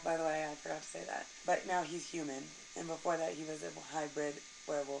also back, by the way, I forgot to say that. But now he's human. And before that, he was a hybrid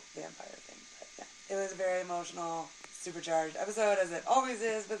werewolf vampire thing. But yeah, it was a very emotional, supercharged episode, as it always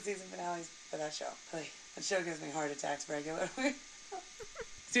is with season finales for that show. That show gives me heart attacks regularly.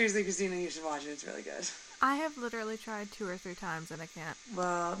 Seriously, Christina, you should watch it. It's really good. I have literally tried 2 or 3 times and I can't.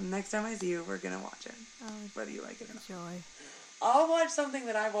 Well, next time I see you, we're going to watch it. Oh, whether you like it or not. Joy. I'll watch something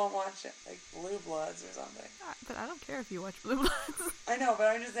that I won't watch, like Blue Bloods or something. But I don't care if you watch Blue Bloods. I know, but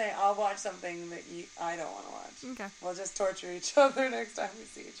I'm just saying I'll watch something that I don't want to watch. Okay. We'll just torture each other next time we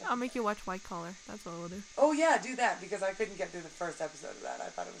see each other. I'll make you watch White Collar. That's what we'll do. Oh yeah, do that, because I couldn't get through the first episode of that. I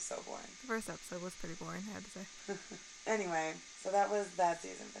thought it was so boring. The first episode was pretty boring, I had to say. Anyway, so that was that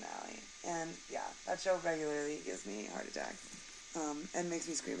season finale. And yeah, that show regularly gives me heart attacks. And makes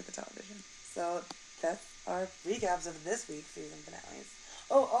me scream at the television. So that's our recaps of this week's season finales.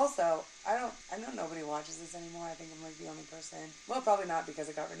 Oh, also, I know nobody watches this anymore. I think I'm like the only person. Well, probably not because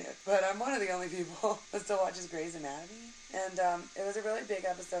it got renewed. But I'm one of the only people that still watches Grey's Anatomy. And it was a really big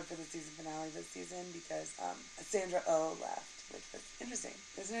episode for the season finale this season because Sandra Oh left, which was interesting.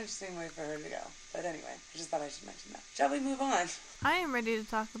 It was an interesting way for her to go. But anyway, I just thought I should mention that. Shall we move on? I am ready to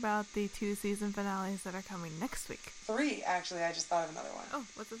talk about the 2 season finales that are coming next week. 3, actually. I just thought of another one. Oh,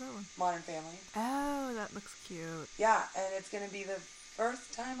 what's the third one? Modern Family. Oh, that looks cute. Yeah, and it's going to be the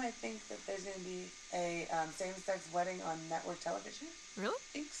first time, I think, that there's going to be a same-sex wedding on network television. Really?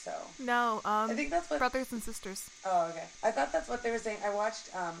 I think so. No, I think that's what... Brothers and Sisters. Oh, okay. I thought that's what they were saying. I watched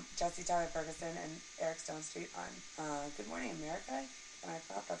Jesse Tyler Ferguson and Eric Stone Street on Good Morning America, and I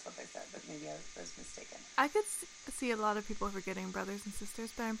thought that's what they said, but maybe I was mistaken. I could see a lot of people forgetting Brothers and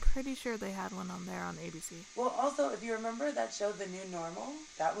Sisters, but I'm pretty sure they had one on there on ABC. Well, also, if you remember that show, The New Normal,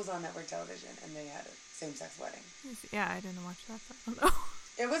 that was on network television, and they had a same-sex wedding. Yeah, I didn't watch that, so I don't know.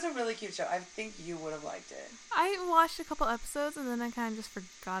 It was a really cute show. I think you would have liked it. I watched a couple episodes, and then I kind of just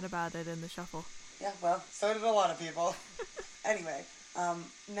forgot about it in the shuffle. Yeah, well, so did a lot of people. Anyway,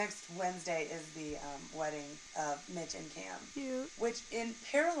 next Wednesday is the wedding of Mitch and Cam. Cute. Which, in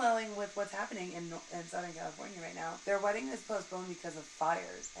paralleling with what's happening in Southern California right now, their wedding is postponed because of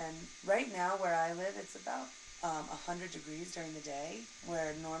fires. And right now, where I live, it's about 100 degrees during the day,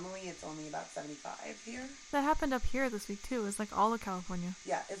 where normally it's only about 75 here. That happened up here this week, too. It was like all of California.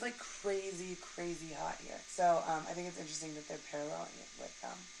 Yeah, it's like crazy, crazy hot here. So I think it's interesting that they're paralleling it with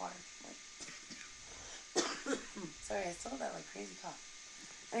modern. Sorry, I still have that like crazy cough.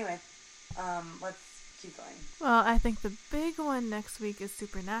 Anyway, let's keep going. Well, I think the big one next week is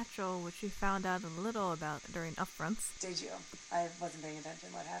Supernatural, which we found out a little about during Upfronts. Did you? I wasn't paying attention.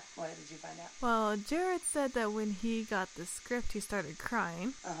 What did you find out? Well, Jared said that when he got the script, he started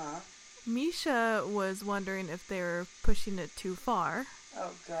crying. Uh-huh. Misha was wondering if they were pushing it too far.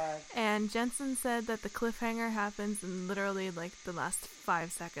 Oh, God. And Jensen said that the cliffhanger happens in literally, like, the last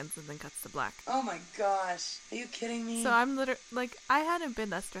 5 seconds and then cuts to black. Oh, my gosh. Are you kidding me? So I'm literally, like, I hadn't been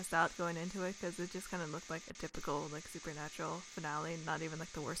that stressed out going into it because it just kind of looked like a typical, like, Supernatural finale, not even,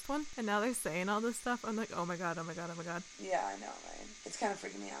 like, the worst one. And now they're saying all this stuff. I'm like, oh, my God, oh, my God, oh, my God. Yeah, I know, right? It's kind of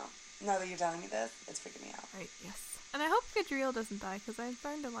freaking me out. Now that you're telling me this, it's freaking me out. Right, yes. And I hope Gadriel doesn't die because I'm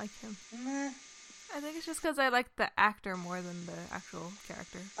starting to like him. Meh. I think it's just because I like the actor more than the actual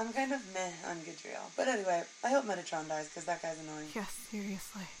character. I'm kind of meh on Gadriel. But anyway, I hope Metatron dies because that guy's annoying. Yes,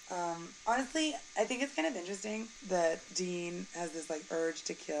 seriously. Honestly, I think it's kind of interesting that Dean has this like urge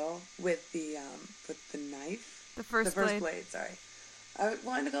to kill with the knife. The first blade, sorry. I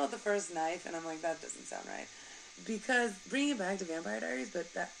wanted to call it the first knife, and I'm like, that doesn't sound right. Because bringing it back to Vampire Diaries,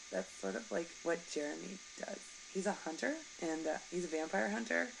 but that's sort of like what Jeremy does. he's a hunter, and he's a vampire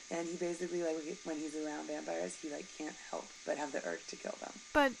hunter, and he basically, like, when he's around vampires, he, like, can't help but have the urge to kill them.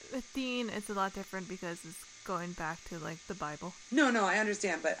 But with Dean, it's a lot different because it's going back to, like, the Bible. No, I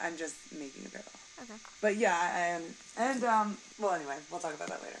understand, but I'm just making a parallel. Okay. But yeah, well, anyway, we'll talk about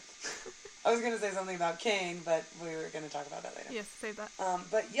that later. I was going to say something about Kane, but we were going to talk about that later. Yes, save that.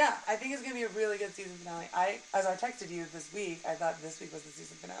 But yeah, I think it's going to be a really good season finale. As I texted you this week, I thought this week was the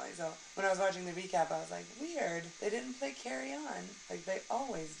season finale. So when I was watching the recap, I was like, weird. They didn't play Carry On like they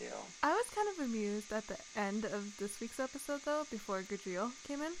always do. I was kind of amused at the end of this week's episode, though, before Gadriel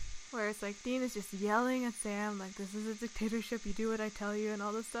came in. Where it's like, Dean is just yelling at Sam, like, this is a dictatorship, you do what I tell you, and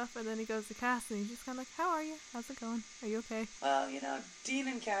all this stuff. And then he goes to Cass, and he's just kind of like, how are you? How's it going? Are you okay? Well, Dean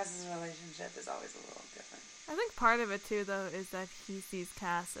and Cass's relationship is always a little different. I think part of it, too, though, is that he sees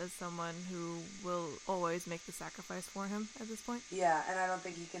Cass as someone who will always make the sacrifice for him at this point. Yeah, and I don't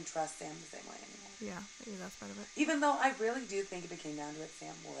think he can trust Sam the same way anymore. Yeah, maybe that's part of it. Even though I really do think if it came down to it,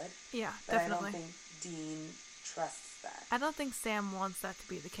 Sam would. Yeah, but definitely. I don't think Dean trusts that. I don't think Sam wants that to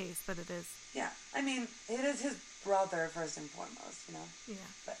be the case, but it is. Yeah, I mean, it is his brother first and foremost, Yeah.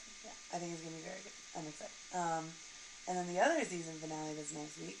 But yeah, I think it's going to be very good. I'm excited. And then the other season finale this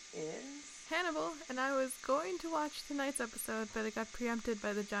next week is Hannibal, and I was going to watch tonight's episode, but it got preempted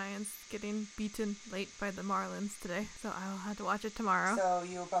by the Giants getting beaten late by the Marlins today, so I'll have to watch it tomorrow. So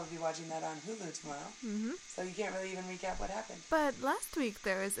you'll probably be watching that on Hulu tomorrow. Mm-hmm. So you can't really even recap what happened. But last week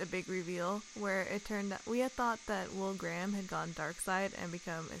there was a big reveal where it turned out we had thought that Will Graham had gone dark side and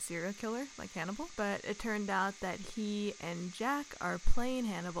become a serial killer like Hannibal, but it turned out that he and Jack are playing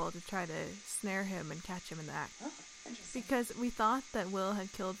Hannibal to try to snare him and catch him in the act. Oh, interesting. Because we thought that Will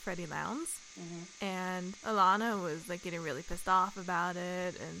had killed Freddie Lowndes. Mm-hmm. And Alana was like getting really pissed off about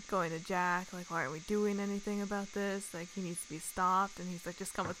it and going to Jack like, why aren't we doing anything about this? Like, he needs to be stopped. And he's like,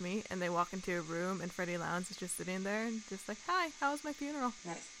 just come with me. And they walk into a room and Freddie Lowndes is just sitting there and just like, hi, how was my funeral?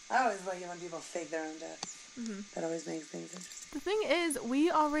 Nice. I always like it when people fake their own deaths. Mm-hmm. That always makes things interesting. The thing is, we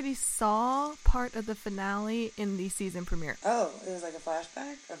already saw part of the finale in the season premiere. Oh, it was like a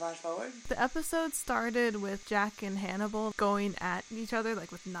flashback or flash forward? The episode started with Jack and Hannibal going at each other,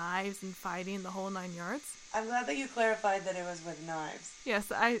 like with knives and fighting the whole 9 yards. I'm glad that you clarified that it was with knives.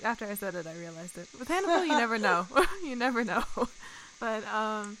 Yes, after I said it, I realized it. With Hannibal, you never know. You never know. But,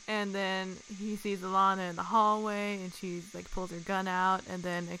 and then he sees Alana in the hallway, and she's, like, pulls her gun out, and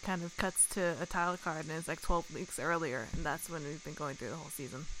then it kind of cuts to a title card, and it's, like, 12 weeks earlier, and that's when we've been going through the whole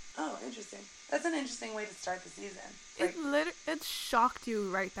season. Oh, interesting. That's an interesting way to start the season. It shocked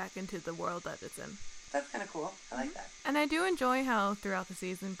you right back into the world that it's in. That's kind of cool. I like that. And I do enjoy how throughout the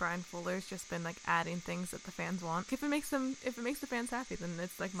season Brian Fuller's just been like adding things that the fans want. If it makes the fans happy, then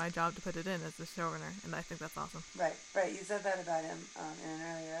it's like my job to put it in as the showrunner, and I think that's awesome. Right. You said that about him in an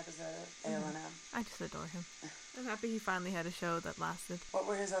earlier episode of ALNM. I just adore him. I'm happy he finally had a show that lasted. What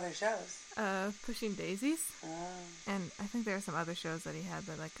were his other shows? Pushing Daisies. Oh. And I think there are some other shows that he had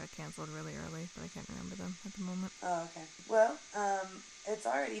that like got canceled really early, but I can't remember them at the moment. Oh, okay. Well, it's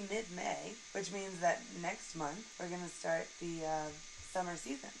already mid-May, which means that next month we're going to start the summer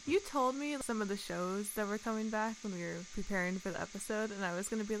season. You told me some of the shows that were coming back when we were preparing for the episode, and I was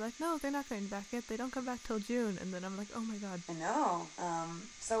going to be like, no, they're not coming back yet. They don't come back till June. And then I'm like, oh my god. I know.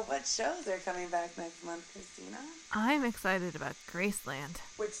 So what shows are coming back next month, Christina? I'm excited about Graceland.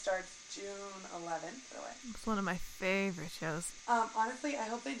 Which starts June 11th, by the way. It's one of my favorite shows. Honestly, I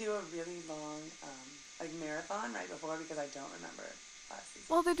hope they do a really long, marathon right before, because I don't remember last season.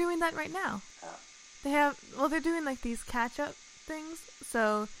 Well, they're doing that right now. Oh. They're doing like these catch-up things,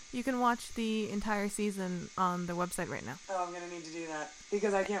 so you can watch the entire season on their website right now. Oh, I'm going to need to do that,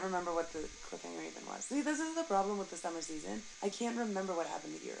 because I can't remember what the cliffhanger even was. See, this is the problem with the summer season. I can't remember what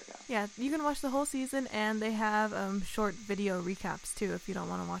happened a year ago. Yeah, you can watch the whole season, and they have short video recaps, too, if you don't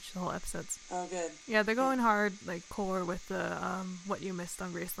want to watch the whole episodes. Oh, good. Yeah, they're going hard, like, core with the what you missed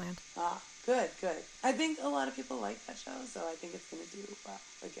on Graceland. Ah, good. I think a lot of people like that show, so I think it's going to do well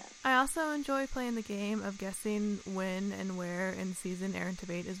again. I also enjoy playing the game of guessing when and where in the season Aaron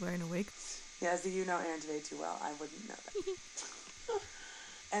Tveit is wearing a wig. Yeah, so you know Aaron Tveit too well. I wouldn't know that.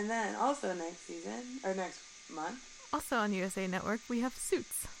 And then also next month. Also on USA Network, we have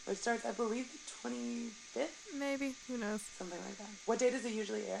Suits. Which starts, I believe, the 25th? Maybe. Who knows? Something like that. What day does it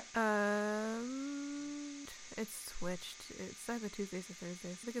usually air? It's switched. It's either Tuesdays or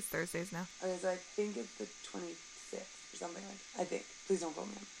Thursdays. I think it's Thursdays now. Okay, so I think it's the 26th or something like that. I think. Please don't quote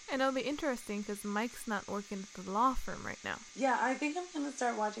me on it. And it'll be interesting because Mike's not working at the law firm right now. Yeah, I think I'm going to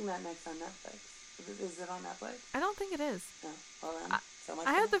start watching that next on Netflix. Is it on Netflix? I don't think it is. No. Well then, so much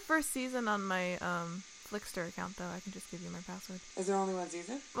I have the first season on my Flickster account, though. I can just give you my password. Is there only one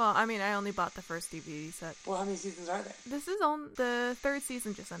season? Well, I mean, I only bought the first DVD set. Well, how many seasons are there? This is on the 3rd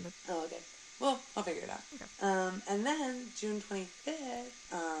season just ended. Oh, okay. Well, I'll figure it out. Okay. And then, June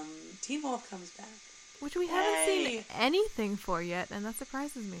 25th, Teen Wolf comes back. Which we haven't seen anything for yet, and that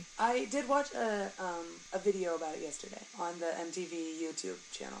surprises me. I did watch a video about it yesterday on the MTV YouTube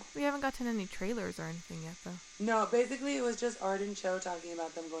channel. We haven't gotten any trailers or anything yet, though. No, basically it was just Arden Cho talking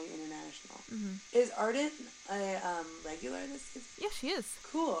about them going international. Mm-hmm. Is Arden a regular this season? Yeah, she is.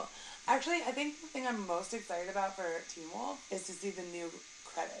 Cool. Actually, I think the thing I'm most excited about for Teen Wolf is to see the new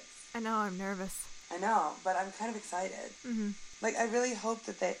credits. I know, I'm nervous. I know, but I'm kind of excited. Mm-hmm. Like, I really hope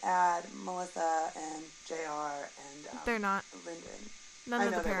that they add Melissa and JR and they're not. Lyndon. None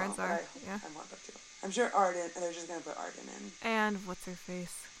of the parents are. I want them to. I'm sure Arden, they're just going to put Arden in. And what's her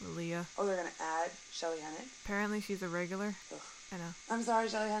face? Leah. Oh, they're going to add Shelley Hennig? Apparently she's a regular. Ugh. I know. I'm sorry,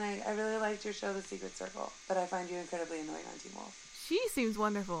 Shelley Hennig. I really liked your show, The Secret Circle, but I find you incredibly annoying on Teen Wolf. She seems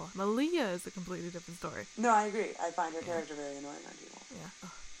wonderful. Malia is a completely different story. No, I agree. I find her character very annoying on Teen Wolf. Yeah.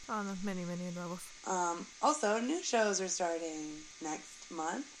 Ugh. On many, many levels. Also, new shows are starting next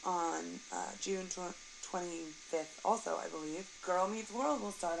month on June 25th. Also, I believe Girl Meets World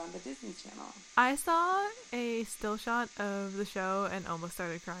will start on the Disney Channel. I saw a still shot of the show and almost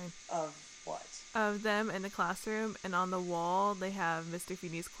started crying. Of what? Of them in the classroom, and on the wall they have Mr.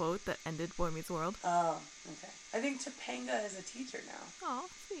 Feeney's quote that ended Boy Meets World. Oh, okay. I think Topanga is a teacher now. Oh,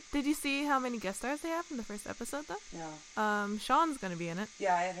 sweet. Did you see how many guest stars they have in the first episode, though? No. Sean's gonna be in it.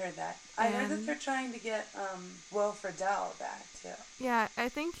 Yeah, I had heard that. I heard that they're trying to get Will Friedle back, too. Yeah, I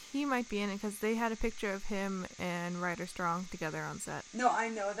think he might be in it, because they had a picture of him and Ryder Strong together on set. No, I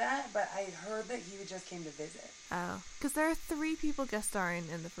know that, but I heard that he just came to visit. Oh. Because there are 3 people guest starring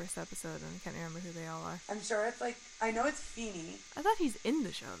in the first episode, and I can't remember who they all are. I'm sure it's like, I know it's Feeney. I thought he's in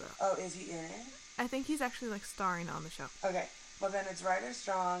the show, though. Oh, is he in it? I think he's actually, like, starring on the show. Okay. Well, then it's Ryder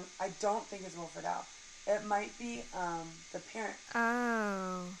Strong. I don't think it's Will Friedle. It might be the parent.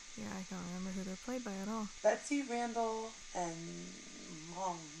 Oh. Yeah, I can't remember who they're played by at all. Betsy Randall and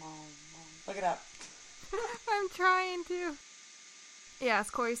Mom. Look it up. I'm trying to. Yeah,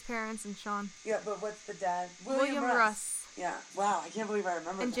 it's Corey's parents and Sean. Yeah, but what's the dad? William Russ. Yeah. Wow, I can't believe I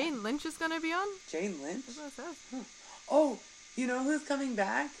remember and that. Jane Lynch is going to be on? Jane Lynch? That's what it says. Oh, you know who's coming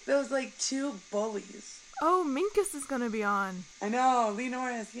back? Those, 2 bullies. Oh, Minkus is going to be on. I know, Lee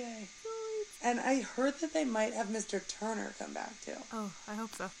Norris, yay. And I heard that they might have Mr. Turner come back, too. Oh, I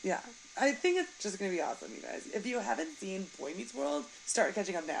hope so. Yeah. I think it's just going to be awesome, you guys. If you haven't seen Boy Meets World, start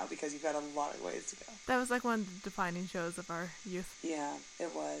catching up now because you've got a lot of ways to go. That was one of the defining shows of our youth. Yeah,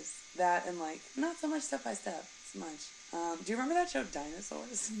 it was. That and not so much Step by Step. Much. Do you remember that show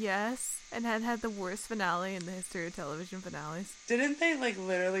Dinosaurs? Yes, and had the worst finale in the history of television finales. Didn't they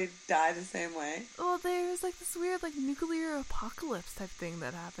literally die the same way? Well, there was this weird nuclear apocalypse type thing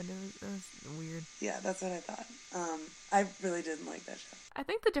that happened. It was weird. Yeah, that's what I thought. I really didn't like that show. I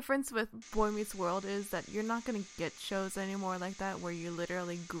think the difference with Boy Meets World is that you're not going to get shows anymore like that where you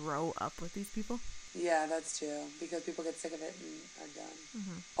literally grow up with these people. Yeah, that's true, because people get sick of it and are done.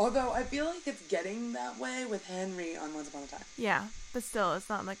 Mm-hmm. Although, I feel like it's getting that way with Henry on Once Upon a Time. Yeah, but still, it's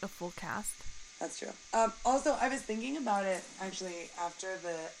not a full cast. That's true. Also, I was thinking about it, actually, after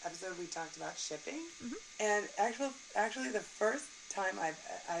the episode we talked about shipping. Mm-hmm. And actually, the first time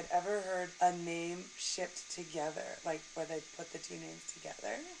I'd ever heard a name shipped together, where they put the 2 names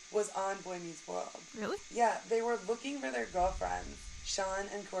together, was on Boy Meets World. Really? Yeah, they were looking for their girlfriends. Sean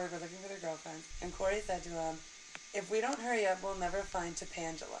and Corey were looking for their girlfriends, and Corey said to him, "If we don't hurry up, we'll never find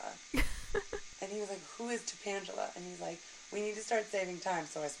Topangela." And he was like, "Who is Topangela?" And he's like, "We need to start saving time,"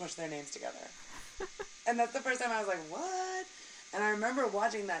 so I smushed their names together. And that's the first time I was like, "What?" And I remember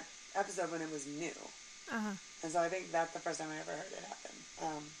watching that episode when it was new. Uh-huh. And so I think that's the first time I ever heard it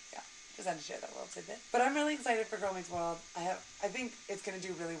happen. Yeah, just had to share that little tidbit. But I'm really excited for Girl Meets World. I think it's going to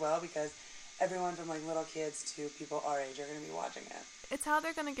do really well because everyone from little kids to people our age are going to be watching it. It's how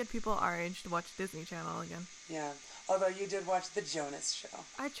they're going to get people our age to watch Disney Channel again. Yeah. Although you did watch The Jonas Show.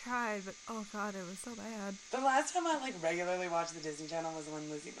 I tried, but oh god, it was so bad. The last time I regularly watched the Disney Channel was when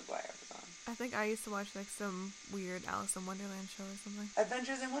Lizzie McGuire was on. I think I used to watch some weird Alice in Wonderland show or something.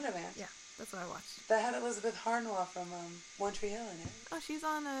 Adventures in Wonderland. Yeah, that's what I watched. That had Elizabeth Harnois from One Tree Hill in it. Oh, she's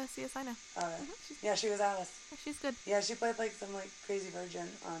on CSI now. Oh, yeah. Mm-hmm. Yeah, she was Alice. She's good. Yeah, she played some crazy virgin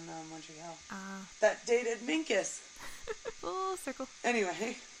on One Tree Hill. That dated Minkus. Full circle.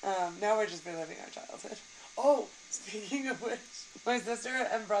 Anyway, now we're just reliving our childhood. Oh, speaking of which, my sister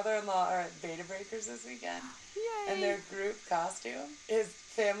and brother-in-law are at Beta Breakers this weekend. Yay! And their group costume is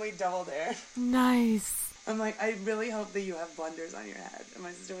family double dare. Nice. I'm like, I really hope that you have blenders on your head. And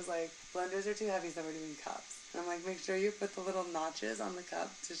my sister was like, blenders are too heavy, so we're doing cups. And I'm like, make sure you put the little notches on the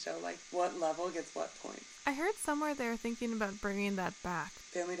cup to show, like, what level gets what point. I heard somewhere they were thinking about bringing that back.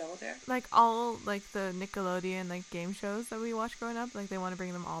 Family Double Dare? Like, all, like, the Nickelodeon, like, game shows that we watched growing up, like, they want to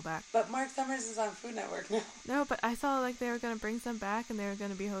bring them all back. But Mark Summers is on Food Network now. No, but I saw, like, they were going to bring some back, and they were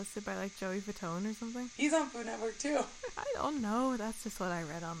going to be hosted by, like, Joey Fatone or something. He's on Food Network, too. I don't know. That's just what I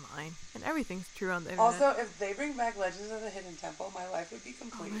read online. And everything's true on the internet. Also, if they bring back Legends of the Hidden Temple, my life would be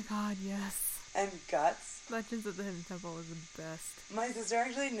complete. Oh my god, yes. And Guts. Legends of the Hidden Temple was the best. My sister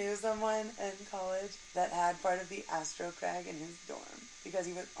actually knew someone in college that had part of the Astro Crag in his dorm because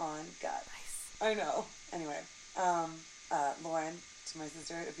he was on Guts. Nice. I know. Anyway, Lauren, to my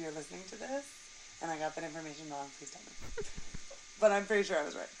sister, if you're listening to this, and I got that information wrong, please tell me. But I'm pretty sure I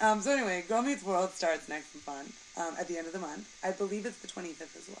was right. So anyway, Girl Meets World starts next month, at the end of the month. I believe it's the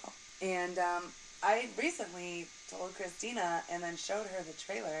 25th as well. And I recently told Christina and then showed her the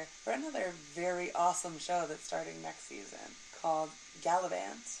trailer for another very awesome show that's starting next season called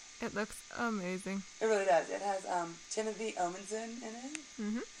Galavant. It looks amazing. It really does. It has Timothy Omenson in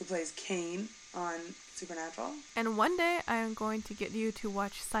it, who plays Kane on Supernatural. And one day I am going to get you to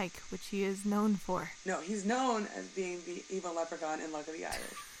watch Psych, which he is known for. No, he's known as being the evil leprechaun in Luck of the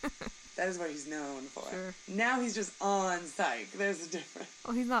Irish. That is what he's known for. Sure. Now he's just on Psych. There's a difference.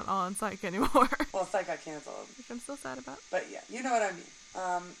 Well, he's not on Psych anymore. Well, Psych got canceled. Which I'm still sad about. But yeah, you know what I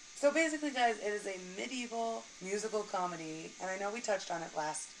mean. So basically, guys, it is a medieval musical comedy. And I know we touched on it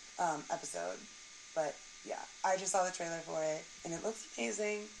last episode. But yeah, I just saw the trailer for it. And it looks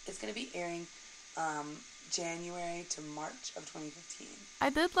amazing. It's going to be airing January to March of 2015. I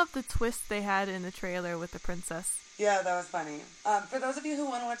did love the twist they had in the trailer with the princess. Yeah, that was funny. For those of you who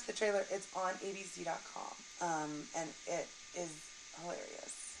want to watch the trailer, it's on abc.com. And it is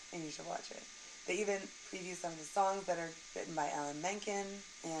hilarious. And you should watch it. They even preview some of the songs that are written by Alan Menken.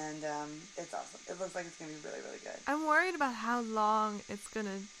 And it's awesome. It looks like it's going to be really, really good. I'm worried about how long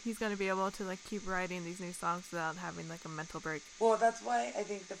he's gonna be able to, like, keep writing these new songs without having, like, a mental break. Well, that's why I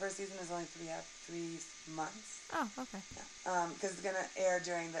think the first season is only 3 months. Oh, okay. Yeah. Because it's going to air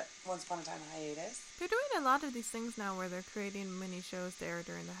during the Once Upon a Time hiatus. They're doing a lot of these things now where they're creating mini shows to air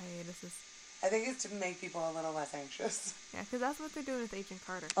during the hiatuses. I think it's to make people a little less anxious. Yeah, because that's what they're doing with Agent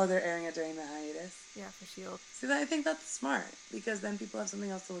Carter. Oh, they're airing it during the hiatus? Yeah, for S.H.I.E.L.D. See, I think that's smart, because then people have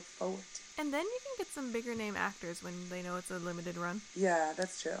something else to look forward to. And then you can get some bigger name actors when they know it's a limited run. Yeah,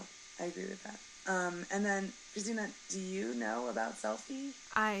 that's true. I agree with that. And then, Christina, do you know about Selfie?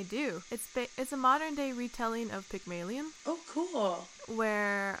 I do. It's a modern day retelling of Pygmalion. Oh, cool.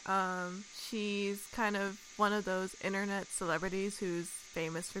 Where she's kind of one of those internet celebrities who's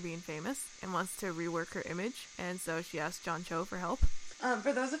famous for being famous and wants to rework her image, and so she asked John Cho for help.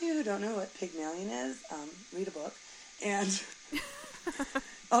 For those of you who don't know what Pygmalion is, read a book. And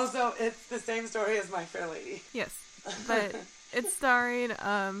also, it's the same story as My Fair Lady. Yes, but it's starring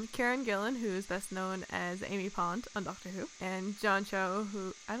Karen Gillan, who's best known as Amy Pond on Doctor Who, and John Cho,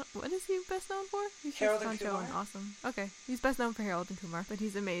 who what is he best known for? He's Harold John and Cho Kumar. and Awesome. Okay, he's best known for Harold and Kumar, but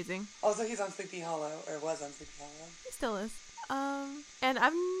he's amazing. Also, he's on Sleepy Hollow, or was on Sleepy Hollow. He still is. And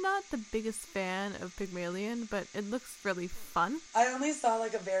I'm not the biggest fan of Pygmalion, but it looks really fun. I only saw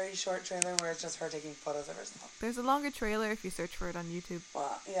like a very short trailer where it's just her taking photos of herself. There's a longer trailer if you search for it on YouTube.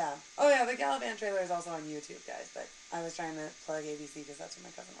 Well, yeah. Oh yeah, the Galavant trailer is also on YouTube, guys, but I was trying to plug ABC because that's where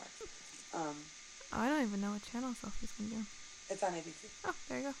my cousin works. I don't even know what channel Selfie's gonna do. It's on ABC. Oh,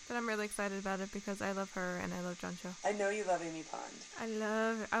 there you go. But I'm really excited about it because I love her and I love John Cho. I know you love Amy Pond. I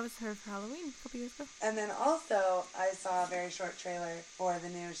love her. I was her for Halloween a couple years ago. And then also, I saw a very short trailer for the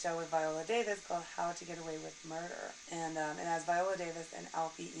new show with Viola Davis called How to Get Away with Murder. And it has Viola Davis and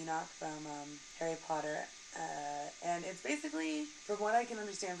Alfie Enoch from Harry Potter. And it's basically, from what I can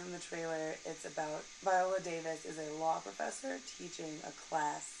understand from the trailer, it's about Viola Davis is a law professor teaching a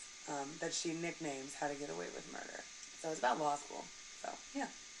class that she nicknames How to Get Away with Murder. So it's about law school. So, yeah,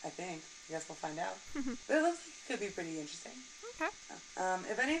 I think. I guess we'll find out. But it looks like it could be pretty interesting. Okay.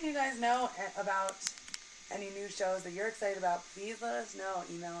 If any of you guys know about any new shows that you're excited about, please let us know.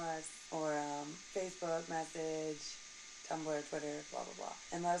 Email us or Facebook message, Tumblr, Twitter, blah, blah, blah.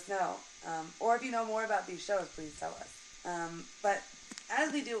 And let us know. Or if you know more about these shows, please tell us. But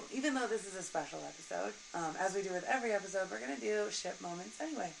as we do, even though this is a special episode, as we do with every episode, we're going to do ship moments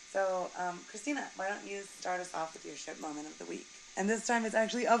anyway. So, Christina, why don't you start us off with your ship moment of the week? And this time it's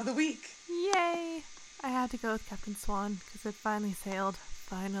actually of the week. Yay! I had to go with Captain Swan because it finally sailed.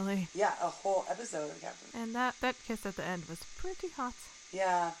 Finally. Yeah, a whole episode of Captain. And that kiss at the end was pretty hot.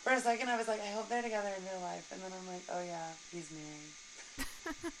 Yeah. For a second I was like, I hope they're together in real life. And then I'm like, oh yeah, he's married.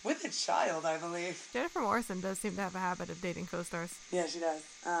 With a child, I believe. Jennifer Morrison does seem to have a habit of dating co-stars. Yeah, she does.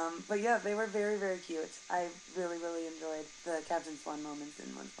 But yeah, they were very, very cute. I really, really enjoyed the Captain Swan moments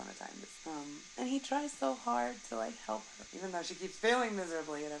in Once Upon a Time. And he tries so hard to, like, help her, even though she keeps failing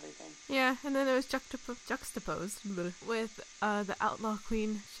miserably at everything. Yeah, and then it was juxtaposed with the Outlaw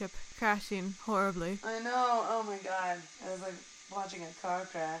Queen ship crashing horribly. I know. Oh my god. I was like watching a car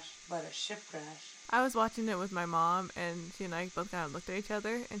crash, but a ship crash. I was watching it with my mom, and she and I both kind of looked at each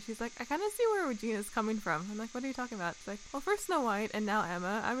other, and she's like, I kind of see where Regina's coming from. I'm like, what are you talking about? She's like, well, first Snow White, and now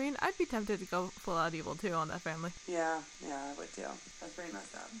Emma. I mean, I'd be tempted to go full out evil, too, on that family. Yeah, I would, too. That's pretty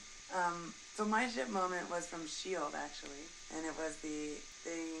messed up. So my ship moment was from SHIELD, actually, and it was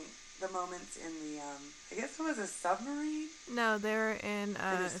the moments in the, I guess it was a submarine? No, they were in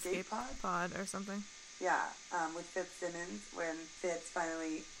an escape pod or something. Yeah, with Fitzsimmons, when Fitz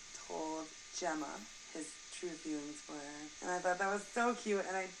finally told Gemma his true feelings for her. And I thought that was so cute,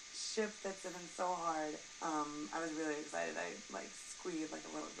 and I shipped Fitzsimmons so hard. I was really excited. I, like, squealed like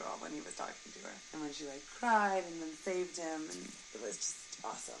a little girl when he was talking to her. And when she, like, cried and then saved him, and it was just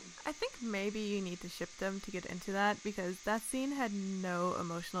awesome. I think maybe you need to ship them to get into that, because that scene had no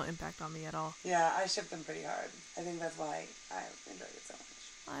emotional impact on me at all. Yeah, I shipped them pretty hard. I think that's why I enjoyed it so much.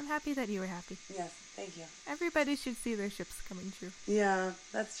 Well, I'm happy that you were happy. Yes, thank you. Everybody should see their ships coming true. Yeah,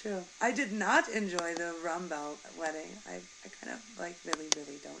 that's true. I did not enjoy the Rumbell wedding. I kind of, like, really,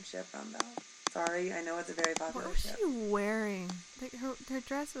 really don't ship Rumbell. Sorry, I know it's a very popular ship. What was she wearing? Like, her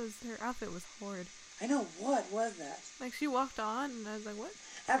outfit was horrid. I know, what was that? Like, she walked on, and I was like, what?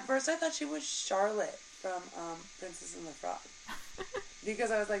 At first I thought she was Charlotte from Princess and the Frog. Because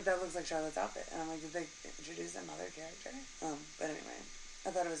I was like, that looks like Charlotte's outfit. And I'm like, did they introduce another character? But anyway, I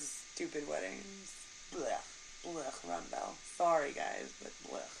thought it was a stupid wedding. Blech, Rumbell. Sorry, guys, but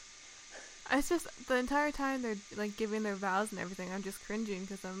blech. It's just, the entire time they're, like, giving their vows and everything, I'm just cringing,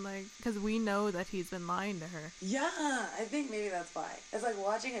 because I'm like, because we know that he's been lying to her. Yeah, I think maybe that's why. It's like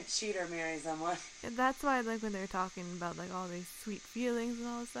watching a cheater marry someone. And that's why, like, when they're talking about, like, all these sweet feelings and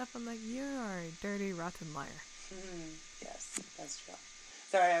all this stuff, I'm like, you are a dirty, rotten liar. Yes, that's true.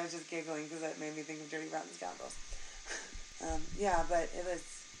 Sorry, I was just giggling because that made me think of Dirty Rotten Scoundrels. Yeah, but it was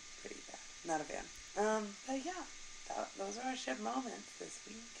pretty bad. Not a fan. But yeah, those are our ship moments this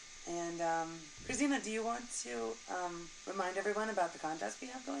week. And, Christina, do you want to remind everyone about the contest we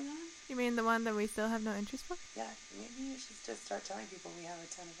have going on? You mean the one that we still have no interest for? Yeah, maybe you should just start telling people we have a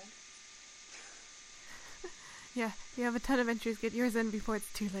ton of entries. Yeah, you have a ton of entries. Get yours in before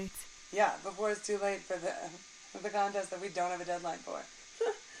it's too late. Yeah, before it's too late for the contest that we don't have a deadline for.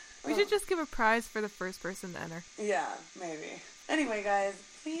 We should just give a prize for the first person to enter. Yeah, maybe. Anyway, guys,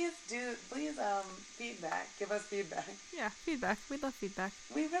 please feedback. Give us feedback. Yeah, feedback. We love feedback.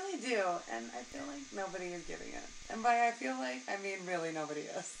 We really do, and I feel like nobody is giving it. And by I feel like, I mean really nobody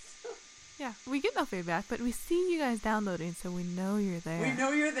is. Yeah, we get no feedback, but we see you guys downloading, so we know you're there. We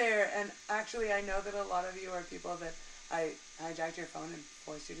know you're there, and actually I know that a lot of you are people that I hijacked your phone and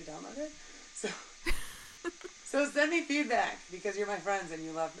forced you to download it. So send me feedback, because you're my friends and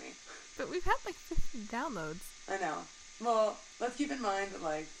you love me. But we've had like 50 downloads. I know. Well, let's keep in mind that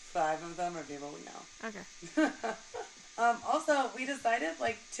like 5 of them are people we know. Okay. Also, we decided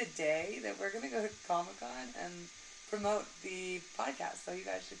like today that we're going to go to Comic-Con and promote the podcast, so you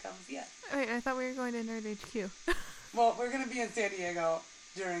guys should come see it. Wait, I thought we were going to Nerd HQ. Well, we're going to be in San Diego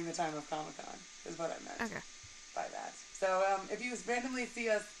during the time of Comic-Con, is what I meant. Okay. By that. So, if you randomly see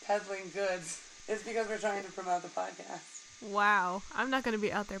us peddling goods, it's because we're trying to promote the podcast. Wow. I'm not going to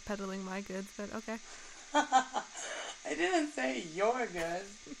be out there peddling my goods, but okay. I didn't say your goods.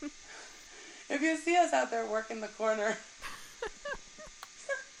 If you see us out there working the corner,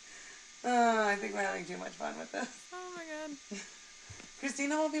 I think we're having too much fun with this. Oh my god.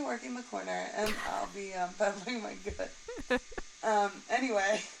 Christina will be working the corner, and I'll be peddling my goods.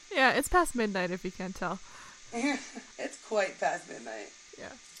 Anyway. Yeah, it's past midnight if you can't tell. It's quite past midnight.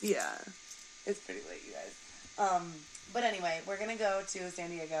 Yeah. Yeah. It's pretty late, you guys. But anyway, we're going to go to San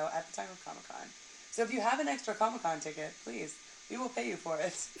Diego at the time of Comic-Con. So if you have an extra Comic-Con ticket, please, we will pay you for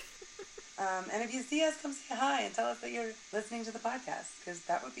it. And if you see us, come say hi and tell us that you're listening to the podcast, because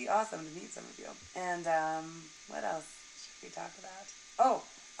that would be awesome to meet some of you. And what else should we talk about? Oh,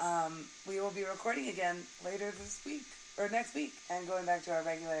 we will be recording again later this week. Or next week, and going back to our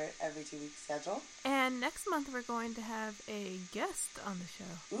regular every 2 week schedule. And next month we're going to have a guest on the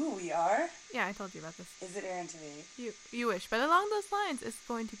show. Ooh, we are? Yeah, I told you about this. Is it Aaron to me? You wish, but along those lines, it's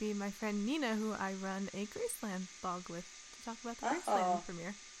going to be my friend Nina, who I run a Graceland blog with, to talk about the Graceland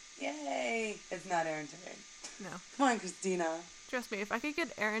premiere. Yay! It's not Aaron to me. No. Come on, Christina. Trust me, if I could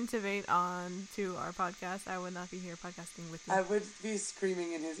get Aaron Tveit on to our podcast, I would not be here podcasting with you. I would be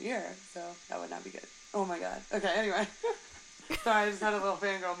screaming in his ear, so that would not be good. Oh my god. Okay, anyway. Sorry, I just had a little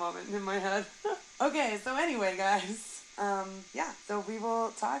fangirl moment in my head. Okay, so anyway, guys. Yeah, so we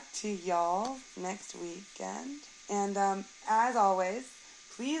will talk to y'all next weekend. And as always,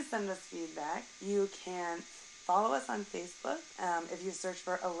 please send us feedback. You can follow us on Facebook if you search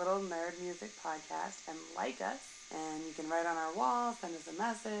for A Little Nerd Music Podcast and like us. And you can write on our wall, send us a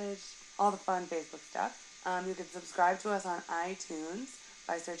message, all the fun Facebook stuff. You can subscribe to us on iTunes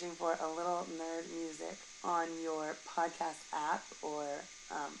by searching for A Little Nerd Music on your podcast app or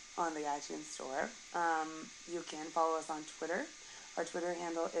on the iTunes store. You can follow us on Twitter. Our Twitter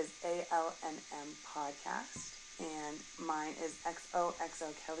handle is ALNM Podcast. And mine is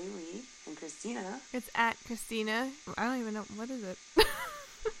XOXO Kelly Lee. And Christina. It's at Christina. I don't even know. What is it?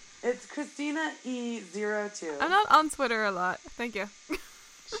 It's Christina E02. I'm not on Twitter a lot. Thank you.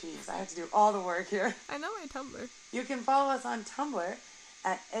 Jeez, I have to do all the work here. I know my Tumblr. You can follow us on Tumblr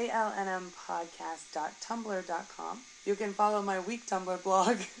at alnmpodcast.tumblr.com. You can follow my week Tumblr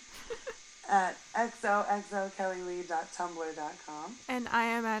blog at xoxokellylee.tumblr.com. And I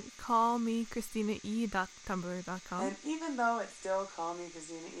am at callmechristinae.tumblr.com. And even though it's still Call Me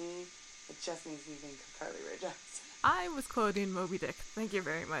Christina E, it just makes me think of Carly Rae Jepsen. I was quoting Moby Dick. Thank you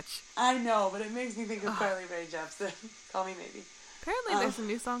very much. I know, but it makes me think of Carly Rae Jepsen. Call me maybe. Apparently there's a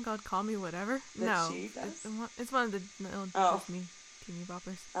new song called Call Me Whatever. That she does? It's one of the Disney teeny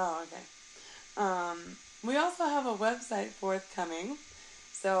boppers. Oh, okay. We also have a website forthcoming,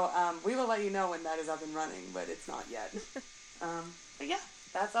 so we will let you know when that is up and running, but it's not yet. But yeah,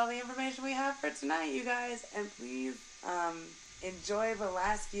 that's all the information we have for tonight, you guys. And please enjoy the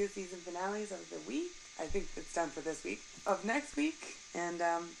last few season finales of the week. I think it's done for this week. Of next week. And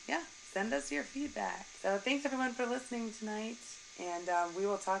yeah, send us your feedback. So thanks everyone for listening tonight. And we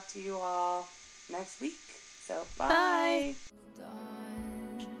will talk to you all next week. So bye. Hold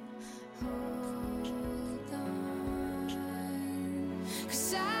on,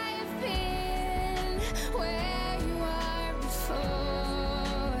 'cause I've been where you are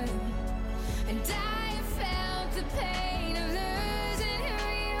before, and I have felt the pain of losing who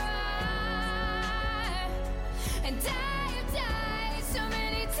you are, and I have died so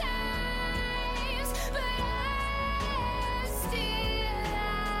many times, but I'm still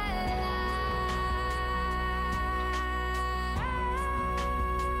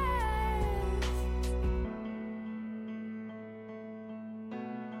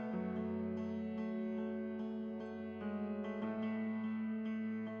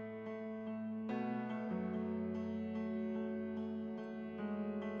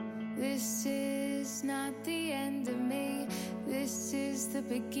This is not the end of me, this is the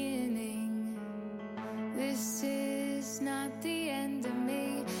beginning. This is not the end of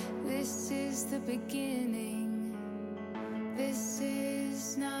me, this is the beginning. This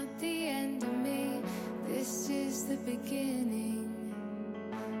is not the end of me, this is the beginning.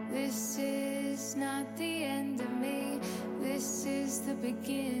 This is not the end of me, this is the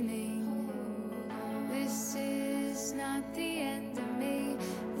beginning. This is not the end of me,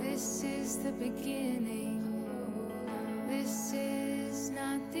 this is the beginning. This is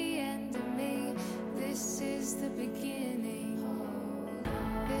not the end of me, this is the beginning.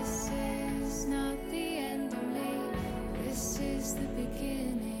 This is not the end of me, this is the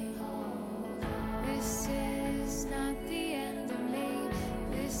beginning. This is not the end of me,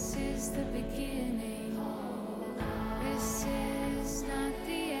 this is the beginning. This is not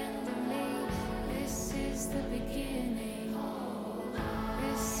the end of me, this is the beginning.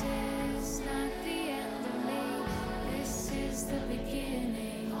 This is not the end of me, this is the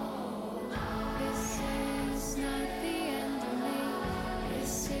beginning. This is not the end of me,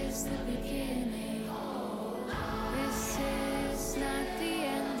 this is the beginning. This is not the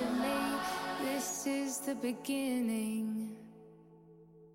end of me, this is the beginning.